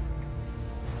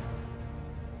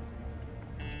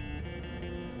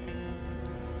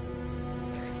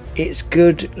 It's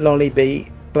good,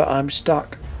 Lollybee, but I'm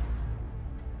stuck.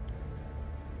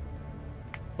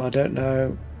 I don't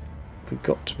know. We've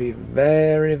got to be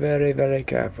very, very, very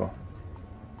careful.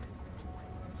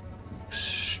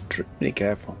 Strictly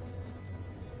careful.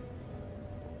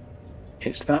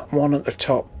 It's that one at the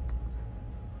top.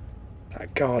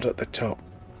 That guard at the top.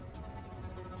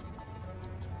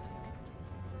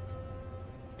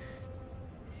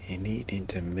 You're needing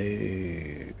to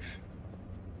move.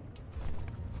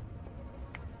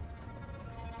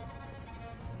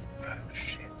 Oh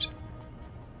shit.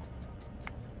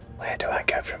 Where do I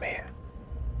go from here?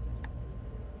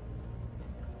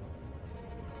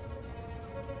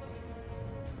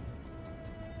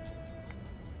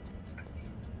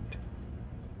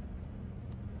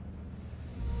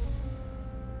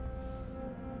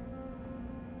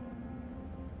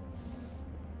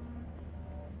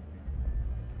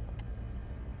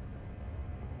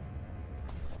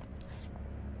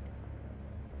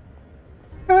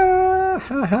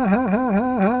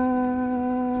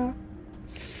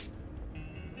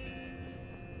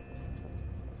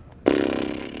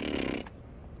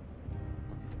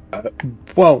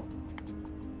 Well,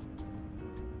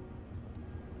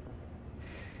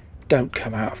 don't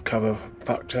come out of cover,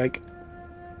 fuck's sake.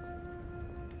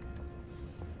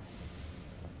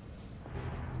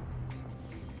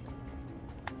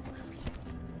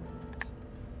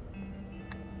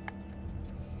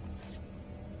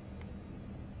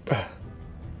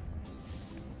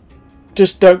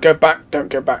 Just don't go back, don't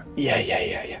go back. Yeah.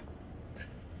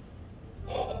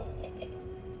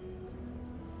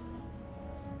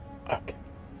 Okay.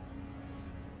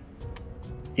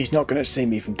 He's not going to see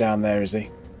me from down there, is he?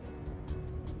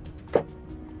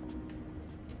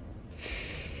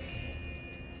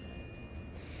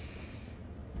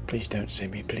 Please don't see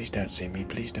me, please don't see me,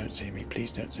 please don't see me,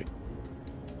 please don't see me.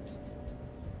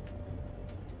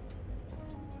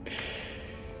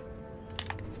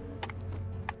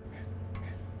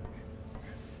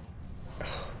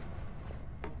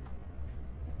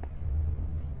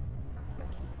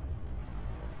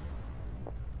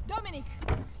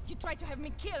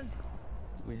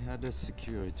 We had a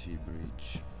security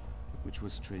breach, which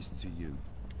was traced to you.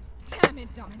 Damn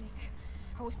it, Dominic.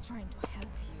 I was trying to help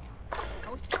you.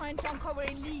 I was trying to uncover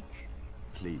a leak.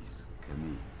 Please,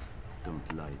 Camille,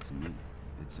 don't lie to me.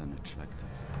 It's unattractive.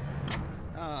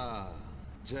 Ah,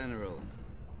 General.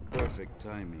 Perfect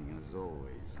timing, as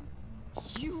always.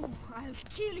 You! I'll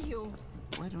kill you!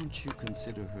 Why don't you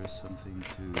consider her something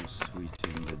to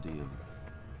sweeten the deal?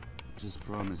 Just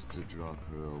promise to drop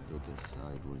her over the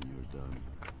side when you're done.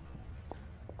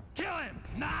 Kill him!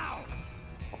 Now!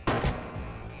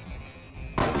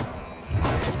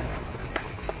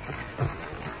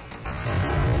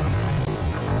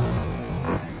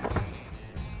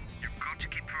 You've got to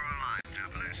keep her alive,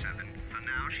 007. For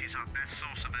now, she's our best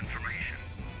source of information.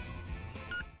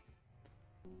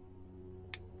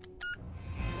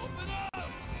 Open up!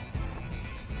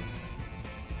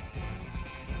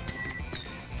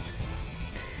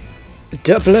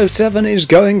 007 is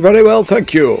going very well,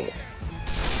 thank you.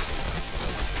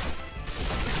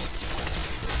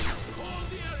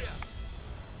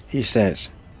 He says.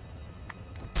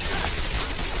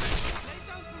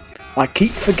 I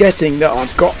keep forgetting that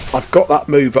I've got that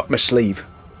move up my sleeve.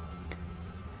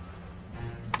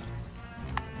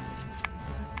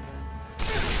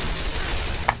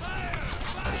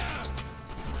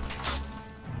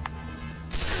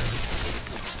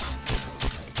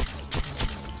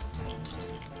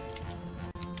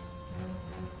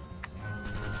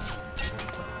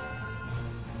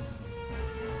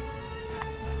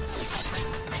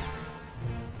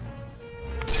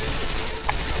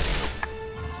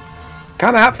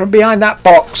 Come out from behind that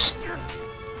box.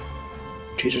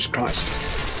 Jesus Christ.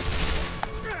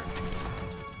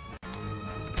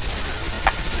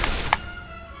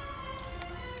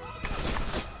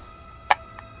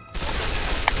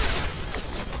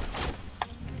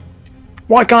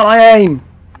 Why can't I aim?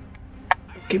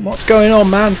 Fucking what's going on,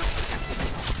 man?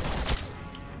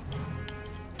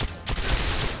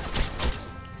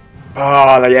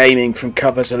 Ah, the aiming from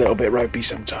cover's a little bit ropey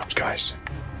sometimes, guys.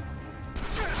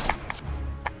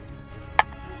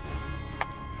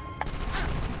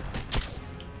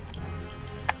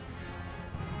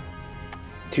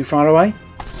 Too far away?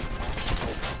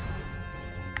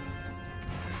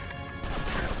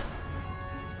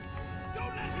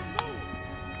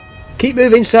 Keep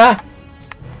moving, sir.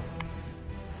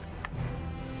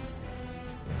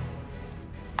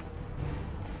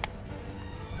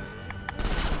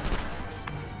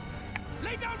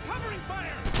 Lay down covering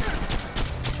fire!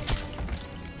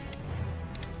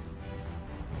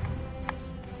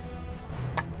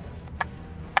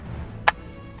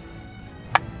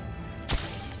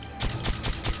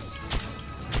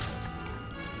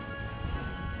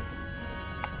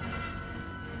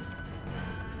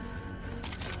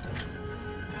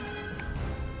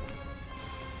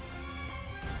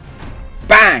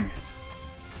 Bang!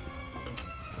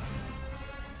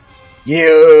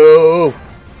 You!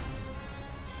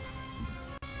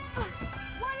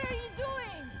 What are you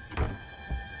doing?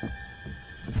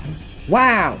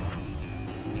 Wow!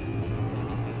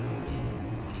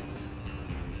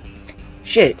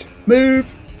 Shit!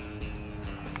 Move!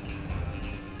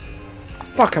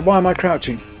 Fuck, why am I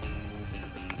crouching?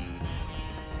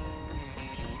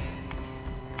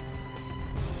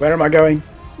 Where am I going?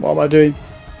 What am I doing?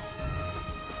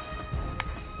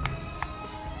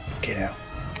 Get out.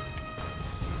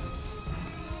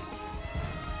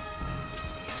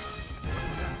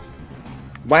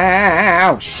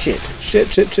 Wow! Shit.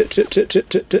 Shit.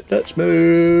 Let's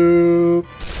move.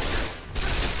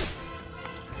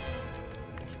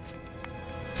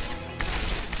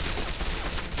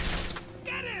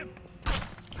 Get him!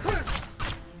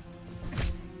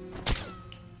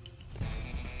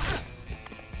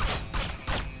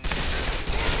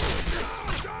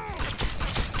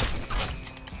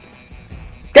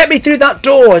 Get me through that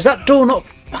door! Is that door not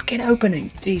fucking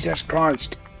opening? Jesus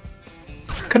Christ.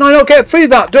 Can I not get through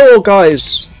that door,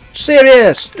 guys?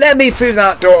 Serious! Let me through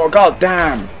that door, god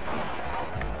damn!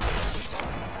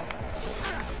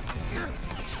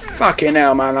 Fucking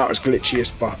hell, man, that was glitchy as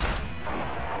fuck.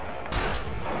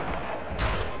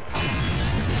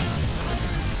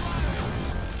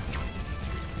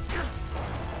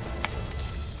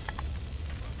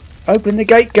 Open the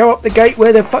gate, go up the gate,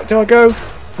 where the fuck do I go?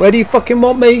 Where do you fucking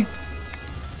want me?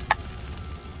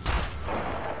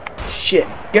 Shit,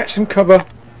 get some cover.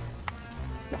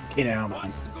 Fucking hell,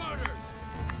 man.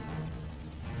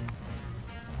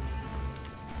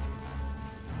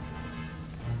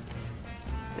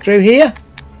 Through here?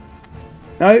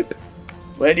 Nope.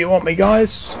 Where do you want me,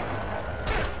 guys?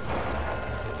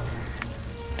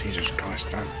 Jesus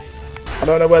Christ, man. I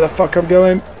don't know where the fuck I'm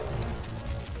going.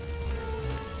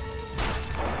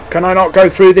 Can I not go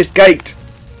through this gate?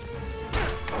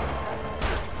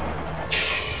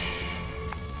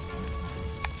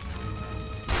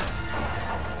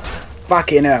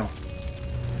 Fucking hell.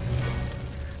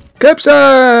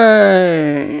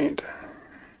 Curbside!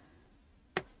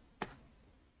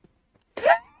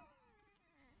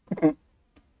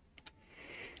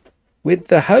 With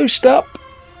the host up.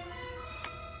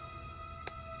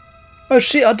 Oh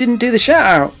shit, I didn't do the shout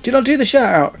out. Did I do the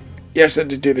shout out? Yes, I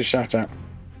did do the shout out.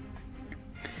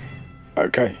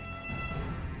 Okay.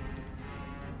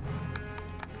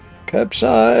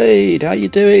 Curbside, how you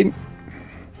doing?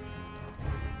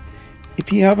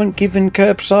 If you haven't given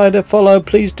Curbside a follow,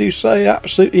 please do so.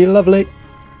 Absolutely lovely.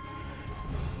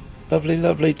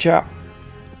 Lovely chap.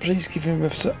 Please give him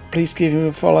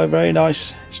a follow. Very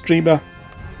nice streamer.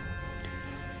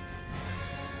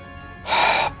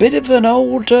 Bit of an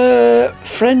old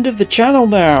friend of the channel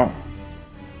now.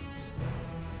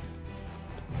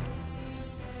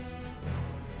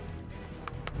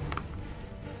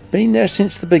 Been there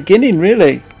since the beginning,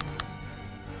 really.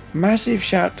 Massive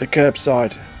shout to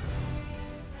Curbside.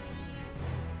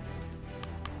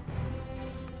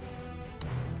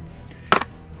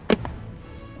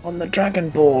 On the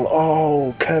Dragon Ball,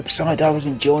 oh, Curbside, I was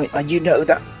enjoying. You know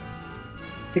that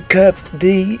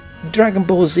the Dragon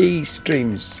Ball Z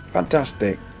streams,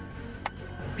 fantastic.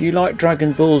 If you like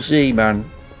Dragon Ball Z, man,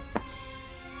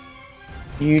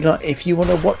 if you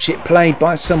want to watch it played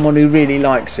by someone who really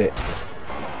likes it,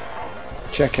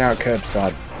 check out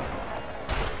Curbside.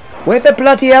 Where the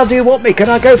bloody hell do you want me? Can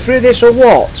I go through this or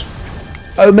what?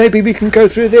 Oh, maybe we can go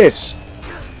through this.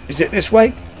 Is it this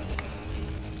way?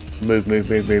 Move.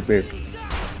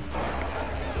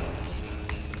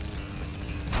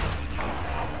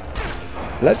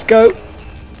 Let's go.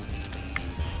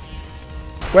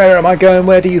 Where am I going?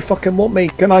 Where do you fucking want me?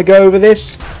 Can I go over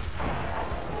this?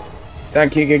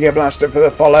 Thank you, Giga Blaster, for the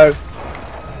follow.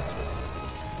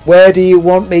 Where do you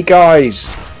want me,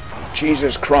 guys?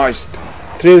 Jesus Christ.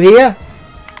 Through here?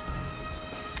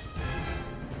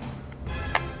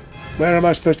 Where am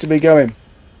I supposed to be going?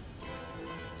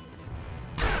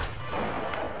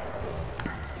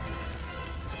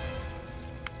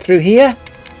 Through here?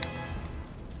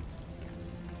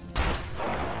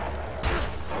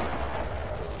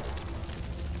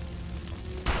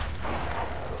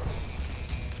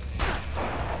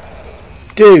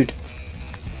 Dude.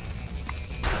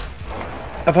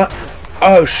 Have I...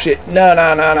 Oh shit. No,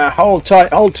 no, no, no. Hold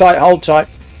tight, hold tight, hold tight.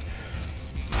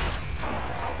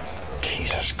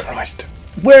 Jesus Christ.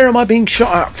 Where am I being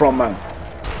shot at from, man?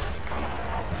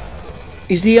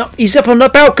 Is he up? He's up on the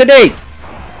balcony!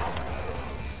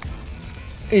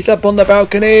 He's up on the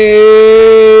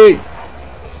balcony!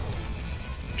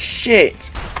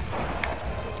 Shit!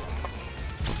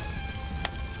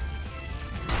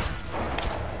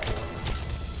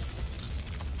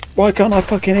 Why can't I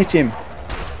fucking hit him?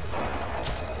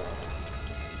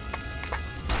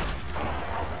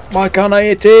 Why can't I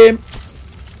hit him?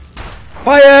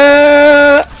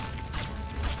 Fire!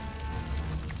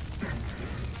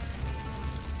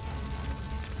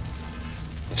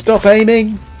 Stop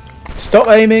aiming! Stop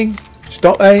aiming!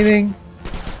 Stop aiming!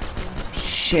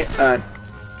 Shit, man.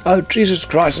 Oh, Jesus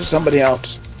Christ, there's somebody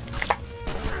else.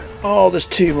 Oh, there's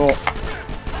two more.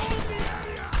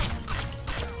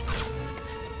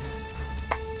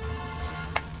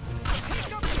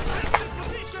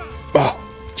 Oh,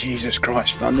 Jesus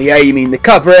Christ, fun. The aiming, the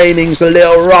cover aiming's a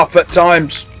little rough at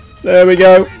times. There we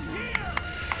go.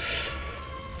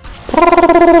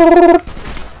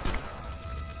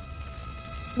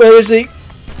 Where is he?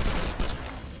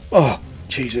 Oh,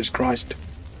 Jesus Christ.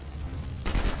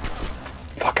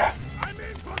 Fucker.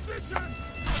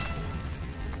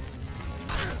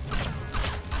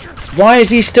 Why is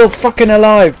he still fucking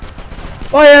alive?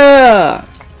 Fire!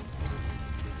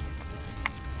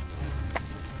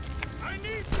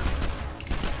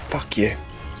 Fuck you.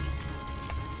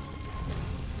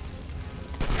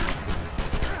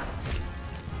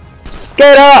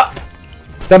 Get up!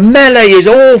 The melee is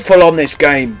awful on this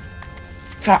game.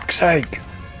 Fuck's sake.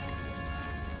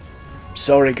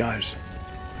 Sorry, guys.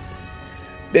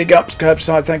 Big ups,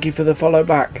 Curbside. Thank you for the follow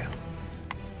back.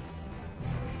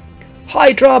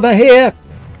 Hi, Drama here.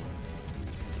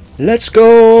 Let's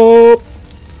go.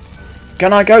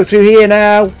 Can I go through here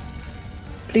now?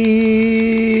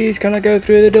 Please, can I go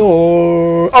through the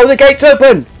door? Oh, the gate's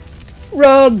open!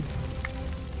 Run!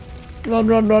 Run,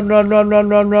 run, run, run, run, run,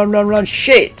 run, run, run, run.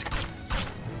 Shit!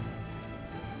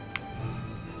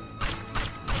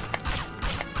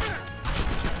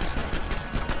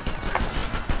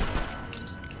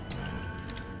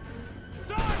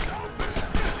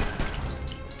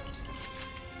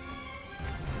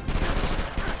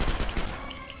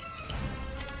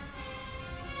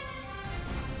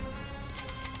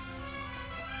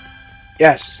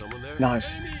 Yes.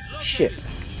 Nice. Shit.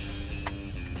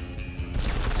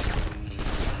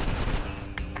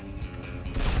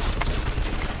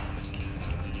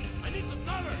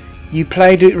 You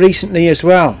played it recently as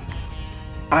well.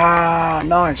 Ah,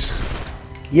 nice.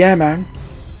 Yeah, man.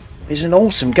 It's an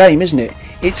awesome game, isn't it?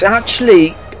 It's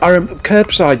actually, I remember,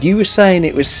 Curbside, you were saying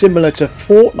it was similar to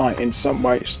Fortnite in some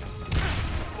ways.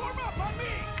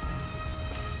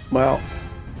 Well,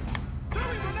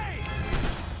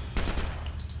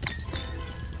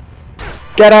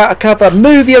 get out of cover.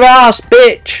 Move your ass,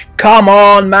 bitch. Come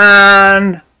on,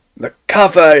 man. The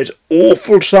cover is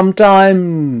awful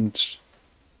sometimes.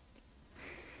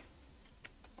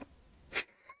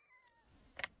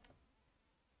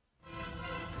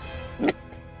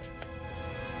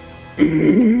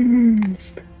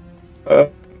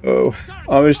 Oh,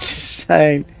 I was just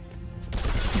saying,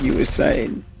 you were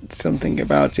saying something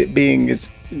about it being as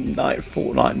like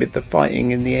Fortnite with the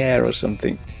fighting in the air or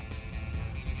something.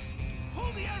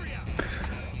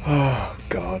 Oh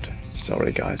God,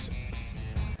 sorry guys.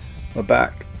 We're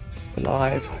back, we're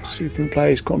live. Sloofman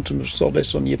plays Quantum of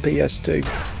Solace on your PS2.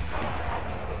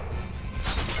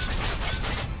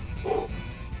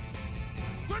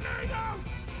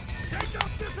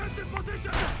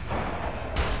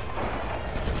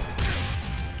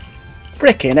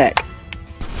 Frickin' heck.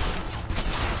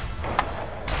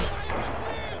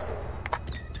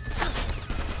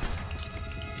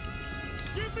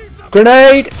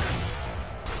 Grenade!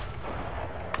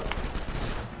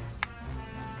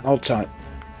 Hold tight.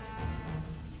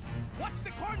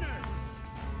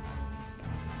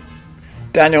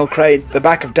 Daniel Craig, the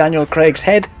back of Daniel Craig's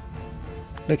head,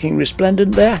 looking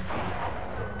resplendent there.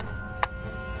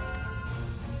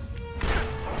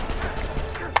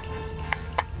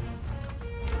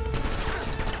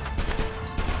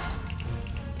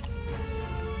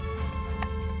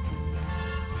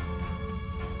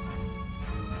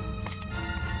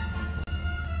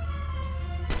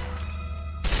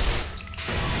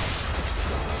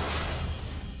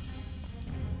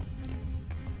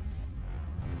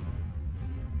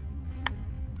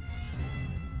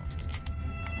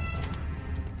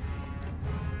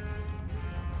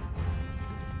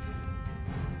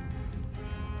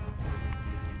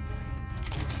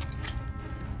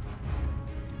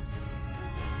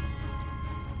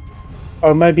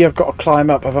 Oh, maybe I've got to climb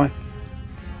up, have I?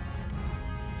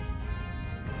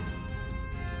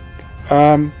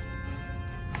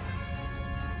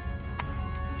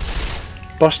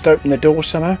 Bust open the door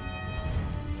somehow.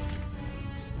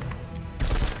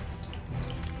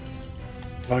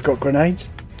 Have I got grenades?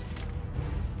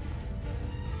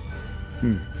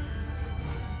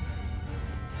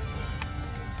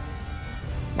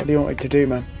 What do you want me to do,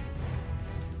 man?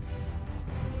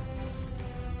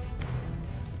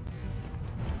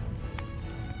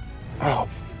 Oh,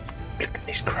 look at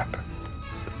this crap.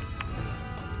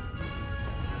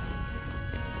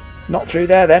 Not through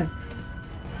there, then.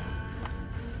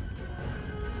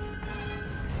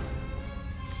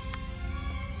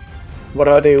 What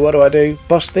do I do? What do I do?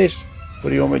 Bust this?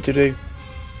 What do you want me to do?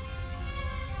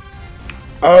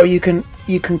 Oh, you can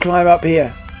climb up here.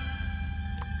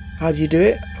 How do you do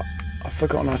it? I've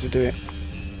forgotten how to do it.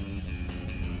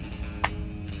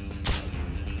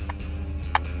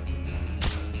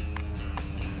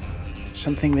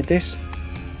 Something with this?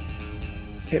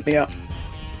 Hit me up.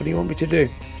 What do you want me to do?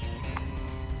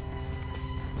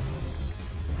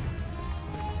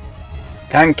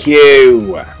 Thank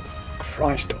you!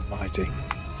 Christ almighty.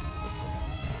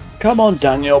 Come on,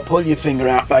 Daniel, pull your finger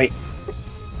out, mate.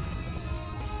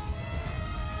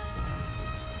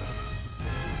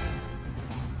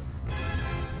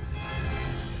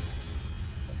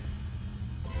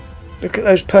 Look at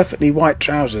those perfectly white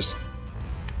trousers.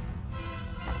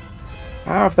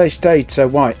 How have they stayed so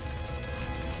white?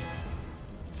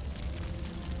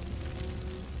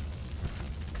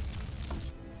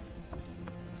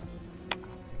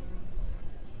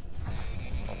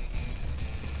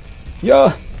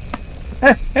 Yo!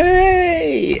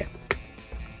 Hey!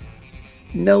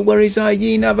 No worries,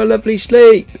 Hyena. Have a lovely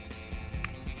sleep.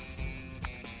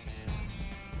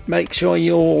 Make sure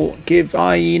you all give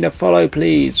Hyena a follow,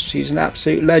 please. She's an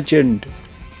absolute legend.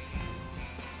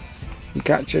 You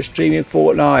catch her streaming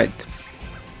Fortnite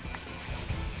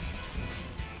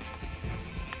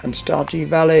and Stardew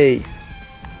Valley.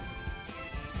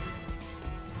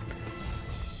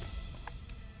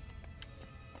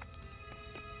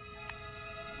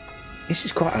 This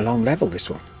is quite a long level, this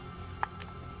one.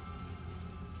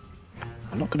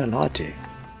 I'm not going to lie to you.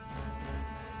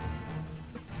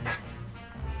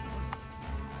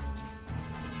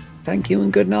 Thank you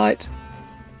and good night.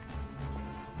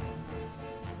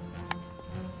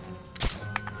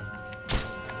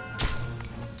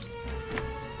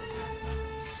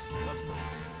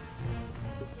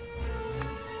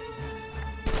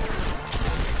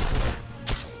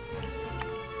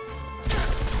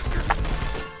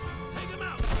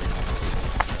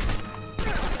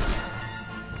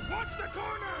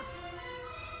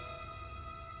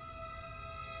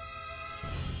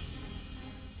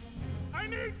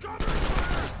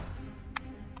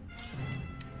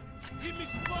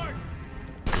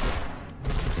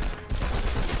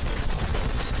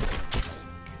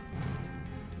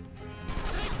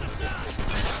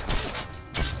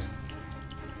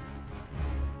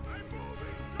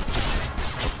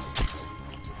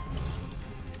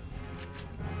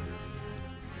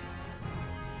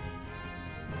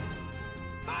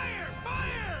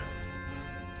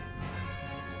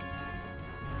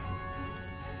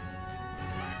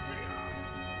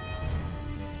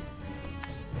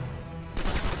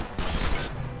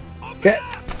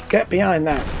 Get behind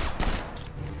that.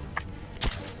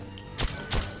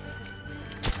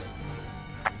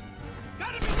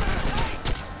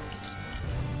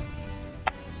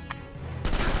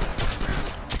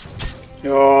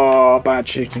 Oh, bad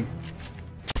shooting.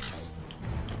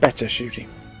 Better shooting.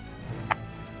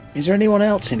 Is there anyone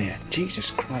else in here?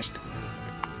 Jesus Christ.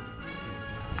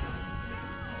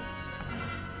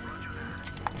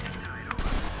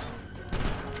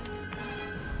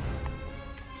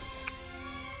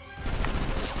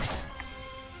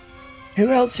 Who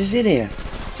else is in here?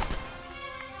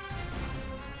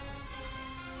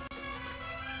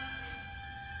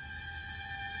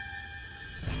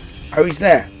 Oh, he's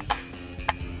there.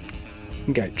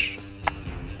 Engage.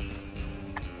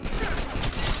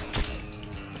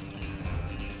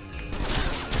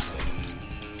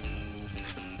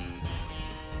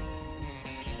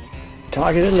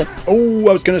 Target eliminated. Oh,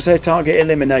 I was going to say target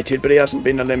eliminated, but he hasn't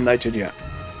been eliminated yet.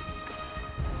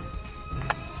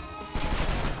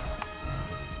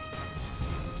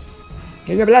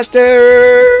 Give me a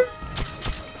blaster!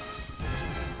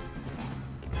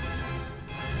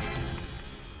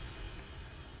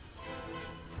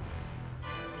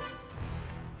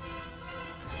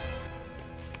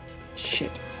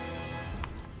 Shit.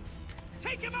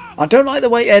 I don't like the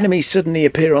way enemies suddenly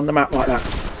appear on the map like that.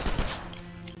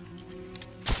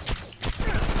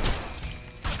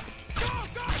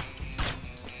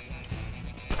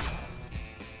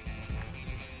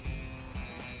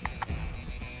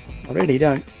 I really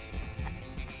don't.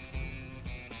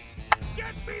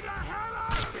 Get me the hell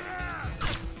out of here!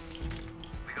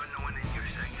 We got no one in your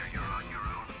sector. You're on your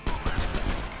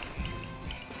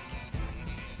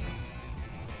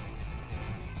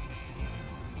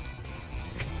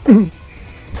own.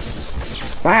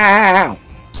 Wow!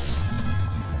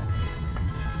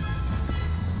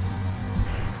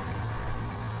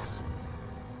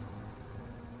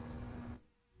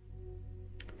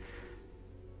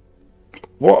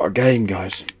 What a game,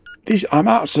 guys. I'm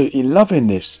absolutely loving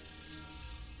this.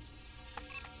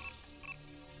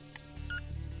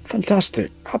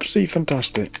 Fantastic. Absolutely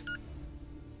fantastic.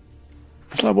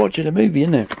 It's like watching a movie,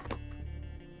 isn't it?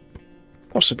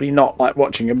 Possibly not like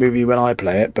watching a movie when I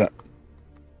play it, but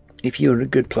if you're a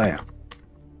good player,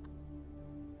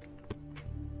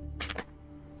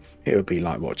 it would be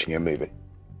like watching a movie.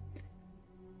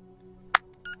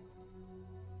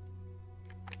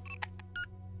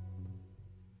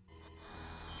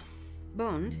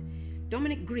 Bond,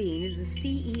 Dominic Green is the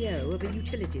CEO of a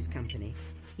utilities company.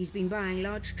 He's been buying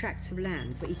large tracts of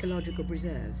land for ecological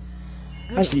preserves.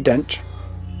 Has he, Dench?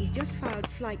 He's just filed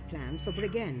flight plans for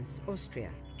Bregenz, Austria.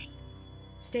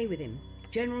 Stay with him.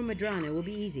 General Madrano will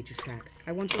be easy to track.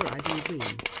 I want your eyes on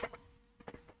Green.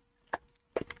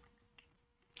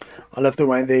 I love the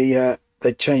way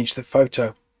they changed the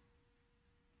photo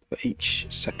for each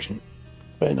section.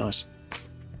 Very nice.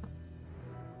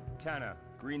 Tanner,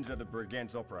 Green's at the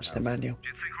Bregenz Opera That's House. the manual. Do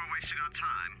you think we're wasting our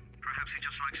time? Perhaps he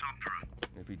just likes opera.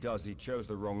 If he does, he chose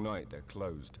the wrong night. They're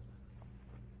closed.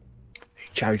 He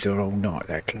chose the wrong night.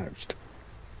 They're closed.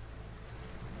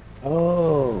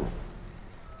 Oh.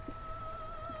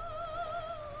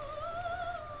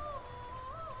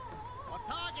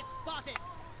 Target spotted.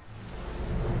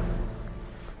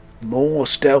 More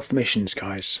stealth missions,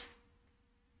 guys.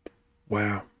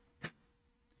 Wow.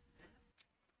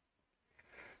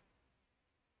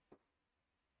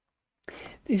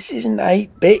 This isn't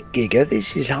 8-bit, Giga.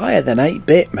 This is higher than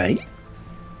 8-bit, mate.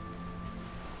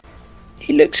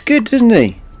 He looks good, doesn't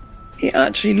he? He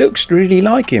actually looks really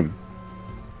like him.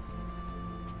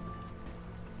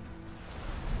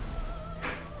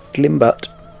 Glimbutt.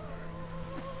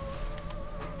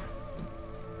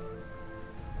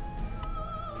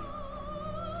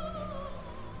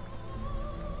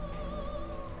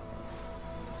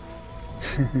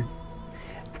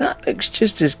 That looks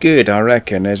just as good, I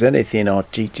reckon, as anything on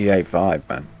GTA 5,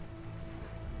 man.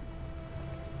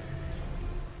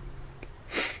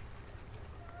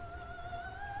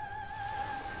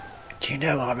 Do you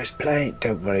know I was playing...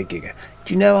 Don't worry, Giga.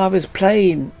 Do you know I was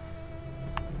playing...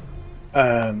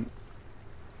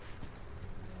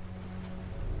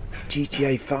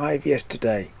 GTA 5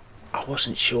 yesterday? I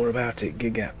wasn't sure about it,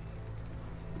 Giga.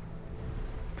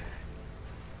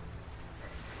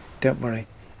 Don't worry.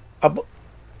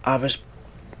 I was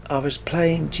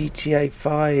playing GTA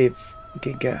 5,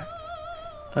 Giga,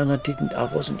 and I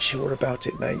wasn't sure about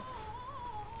it, mate.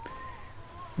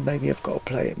 Maybe I've got to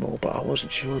play it more, but I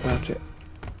wasn't sure about it.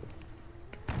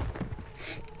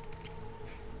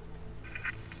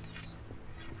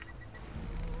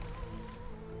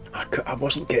 I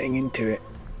wasn't getting into it.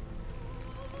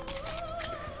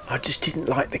 I just didn't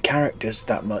like the characters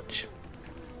that much.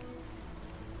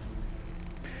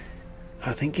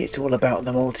 I think it's all about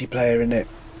the multiplayer, innit?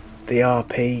 The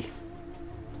RP.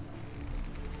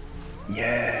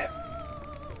 Yeah.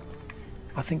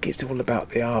 I think it's all about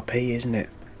the RP, isn't it?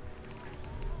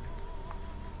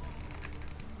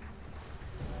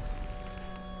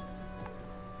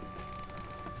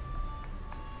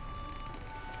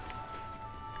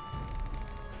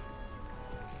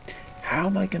 How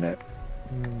am I gonna...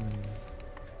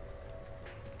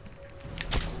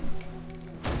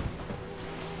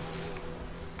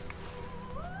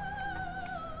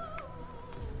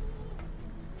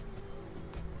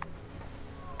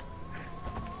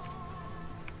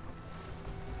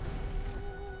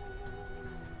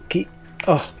 Keep...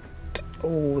 Oh,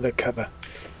 the cover.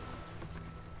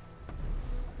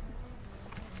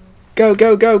 Go,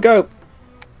 go, go, go!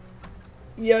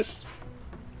 Yes!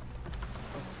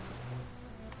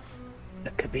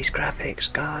 Look at these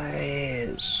graphics,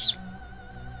 guys!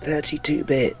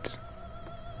 32-bit.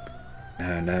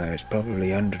 No, it's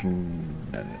probably 100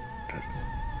 and...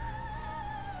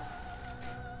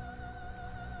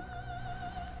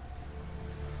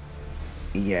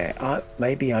 Yeah,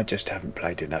 maybe I just haven't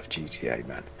played enough GTA,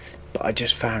 man. But I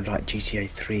just found like GTA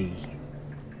 3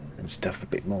 and stuff a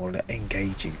bit more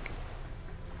engaging.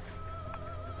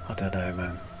 I don't know,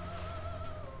 man.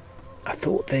 I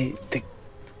thought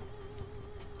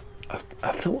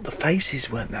I thought the faces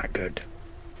weren't that good.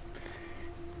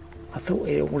 I thought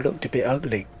it all looked a bit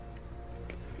ugly.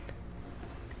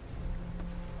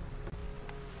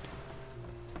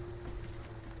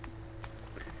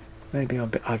 Maybe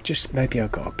I've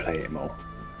got to play it more.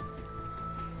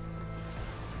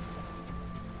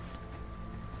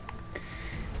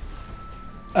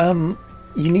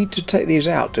 You need to take these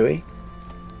out, do we?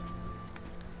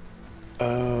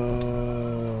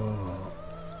 Oh,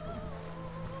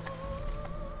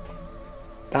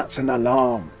 that's an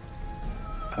alarm.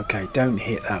 Okay, don't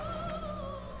hit that.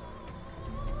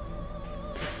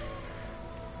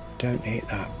 Don't hit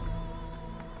that.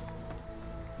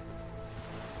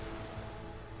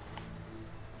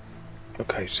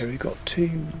 Okay, so we've got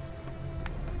two.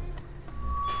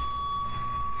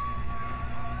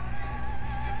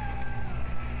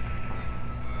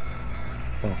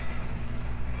 Oh.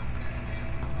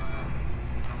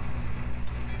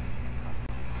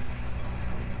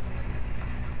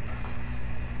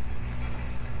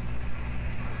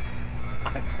 I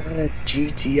heard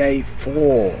GTA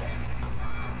 4.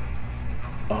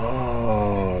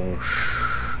 Oh,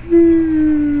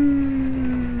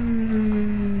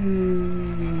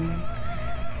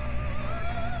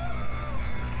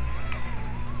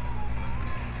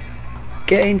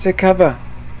 get into cover.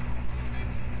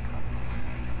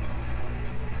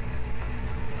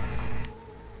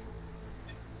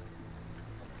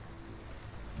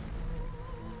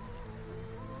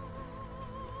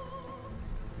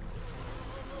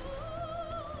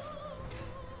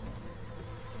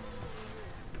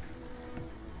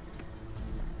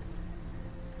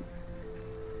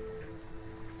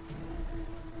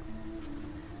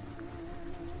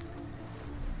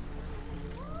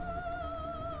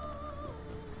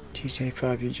 GTA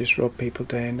 5, you just rob people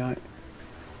day and night.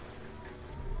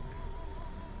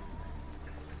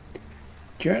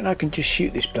 Do you reckon I can just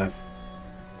shoot this bloke?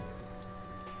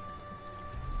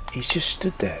 He's just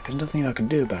stood there. There's nothing I can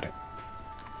do about it.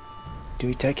 Do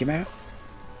we take him out?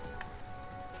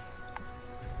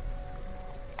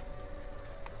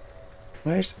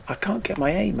 Where's... I can't get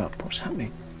my aim up. What's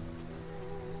happening?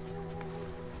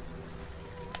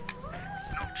 Not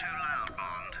too loud,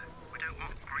 Bond. We don't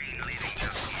want Green leaving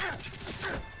just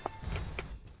yet.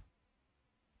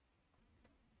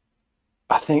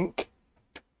 I think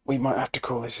we might have to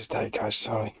call this a day, guys.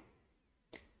 Sorry.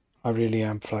 I really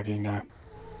am flagging now.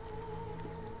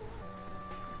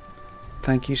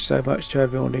 Thank you so much to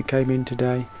everyone who came in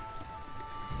today.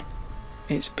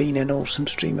 It's been an awesome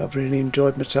stream. I've really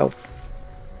enjoyed myself.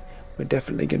 We're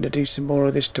definitely going to do some more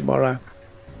of this tomorrow.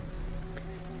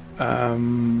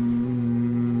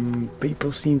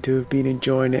 People seem to have been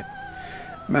enjoying it.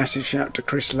 Massive shout to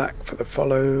Chris Lack for the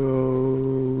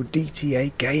follow.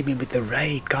 DTA Gaming with the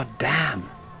raid. God damn.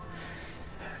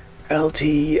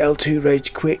 L2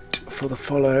 Rage Quit for the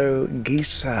follow.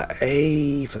 Gisa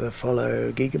A for the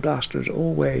follow. Giga Blaster as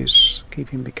always,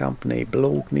 keeping me company.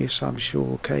 Blognis, I'm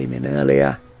sure, came in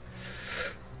earlier.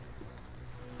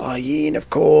 Ian, of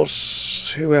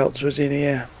course. Who else was in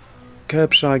here?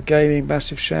 Curbside Gaming,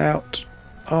 massive shout.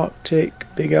 Arctic,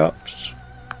 big ups.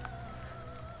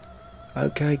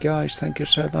 Okay, guys, thank you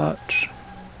so much.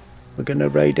 We're going to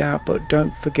raid out, but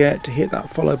don't forget to hit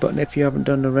that follow button if you haven't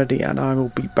done already, and I will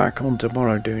be back on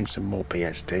tomorrow doing some more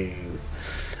PS2.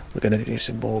 We're going to do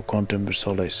some more Quantum of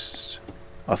Solace,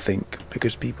 I think,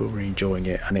 because people were enjoying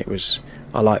it, and it was...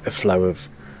 I like the flow of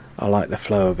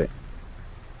it.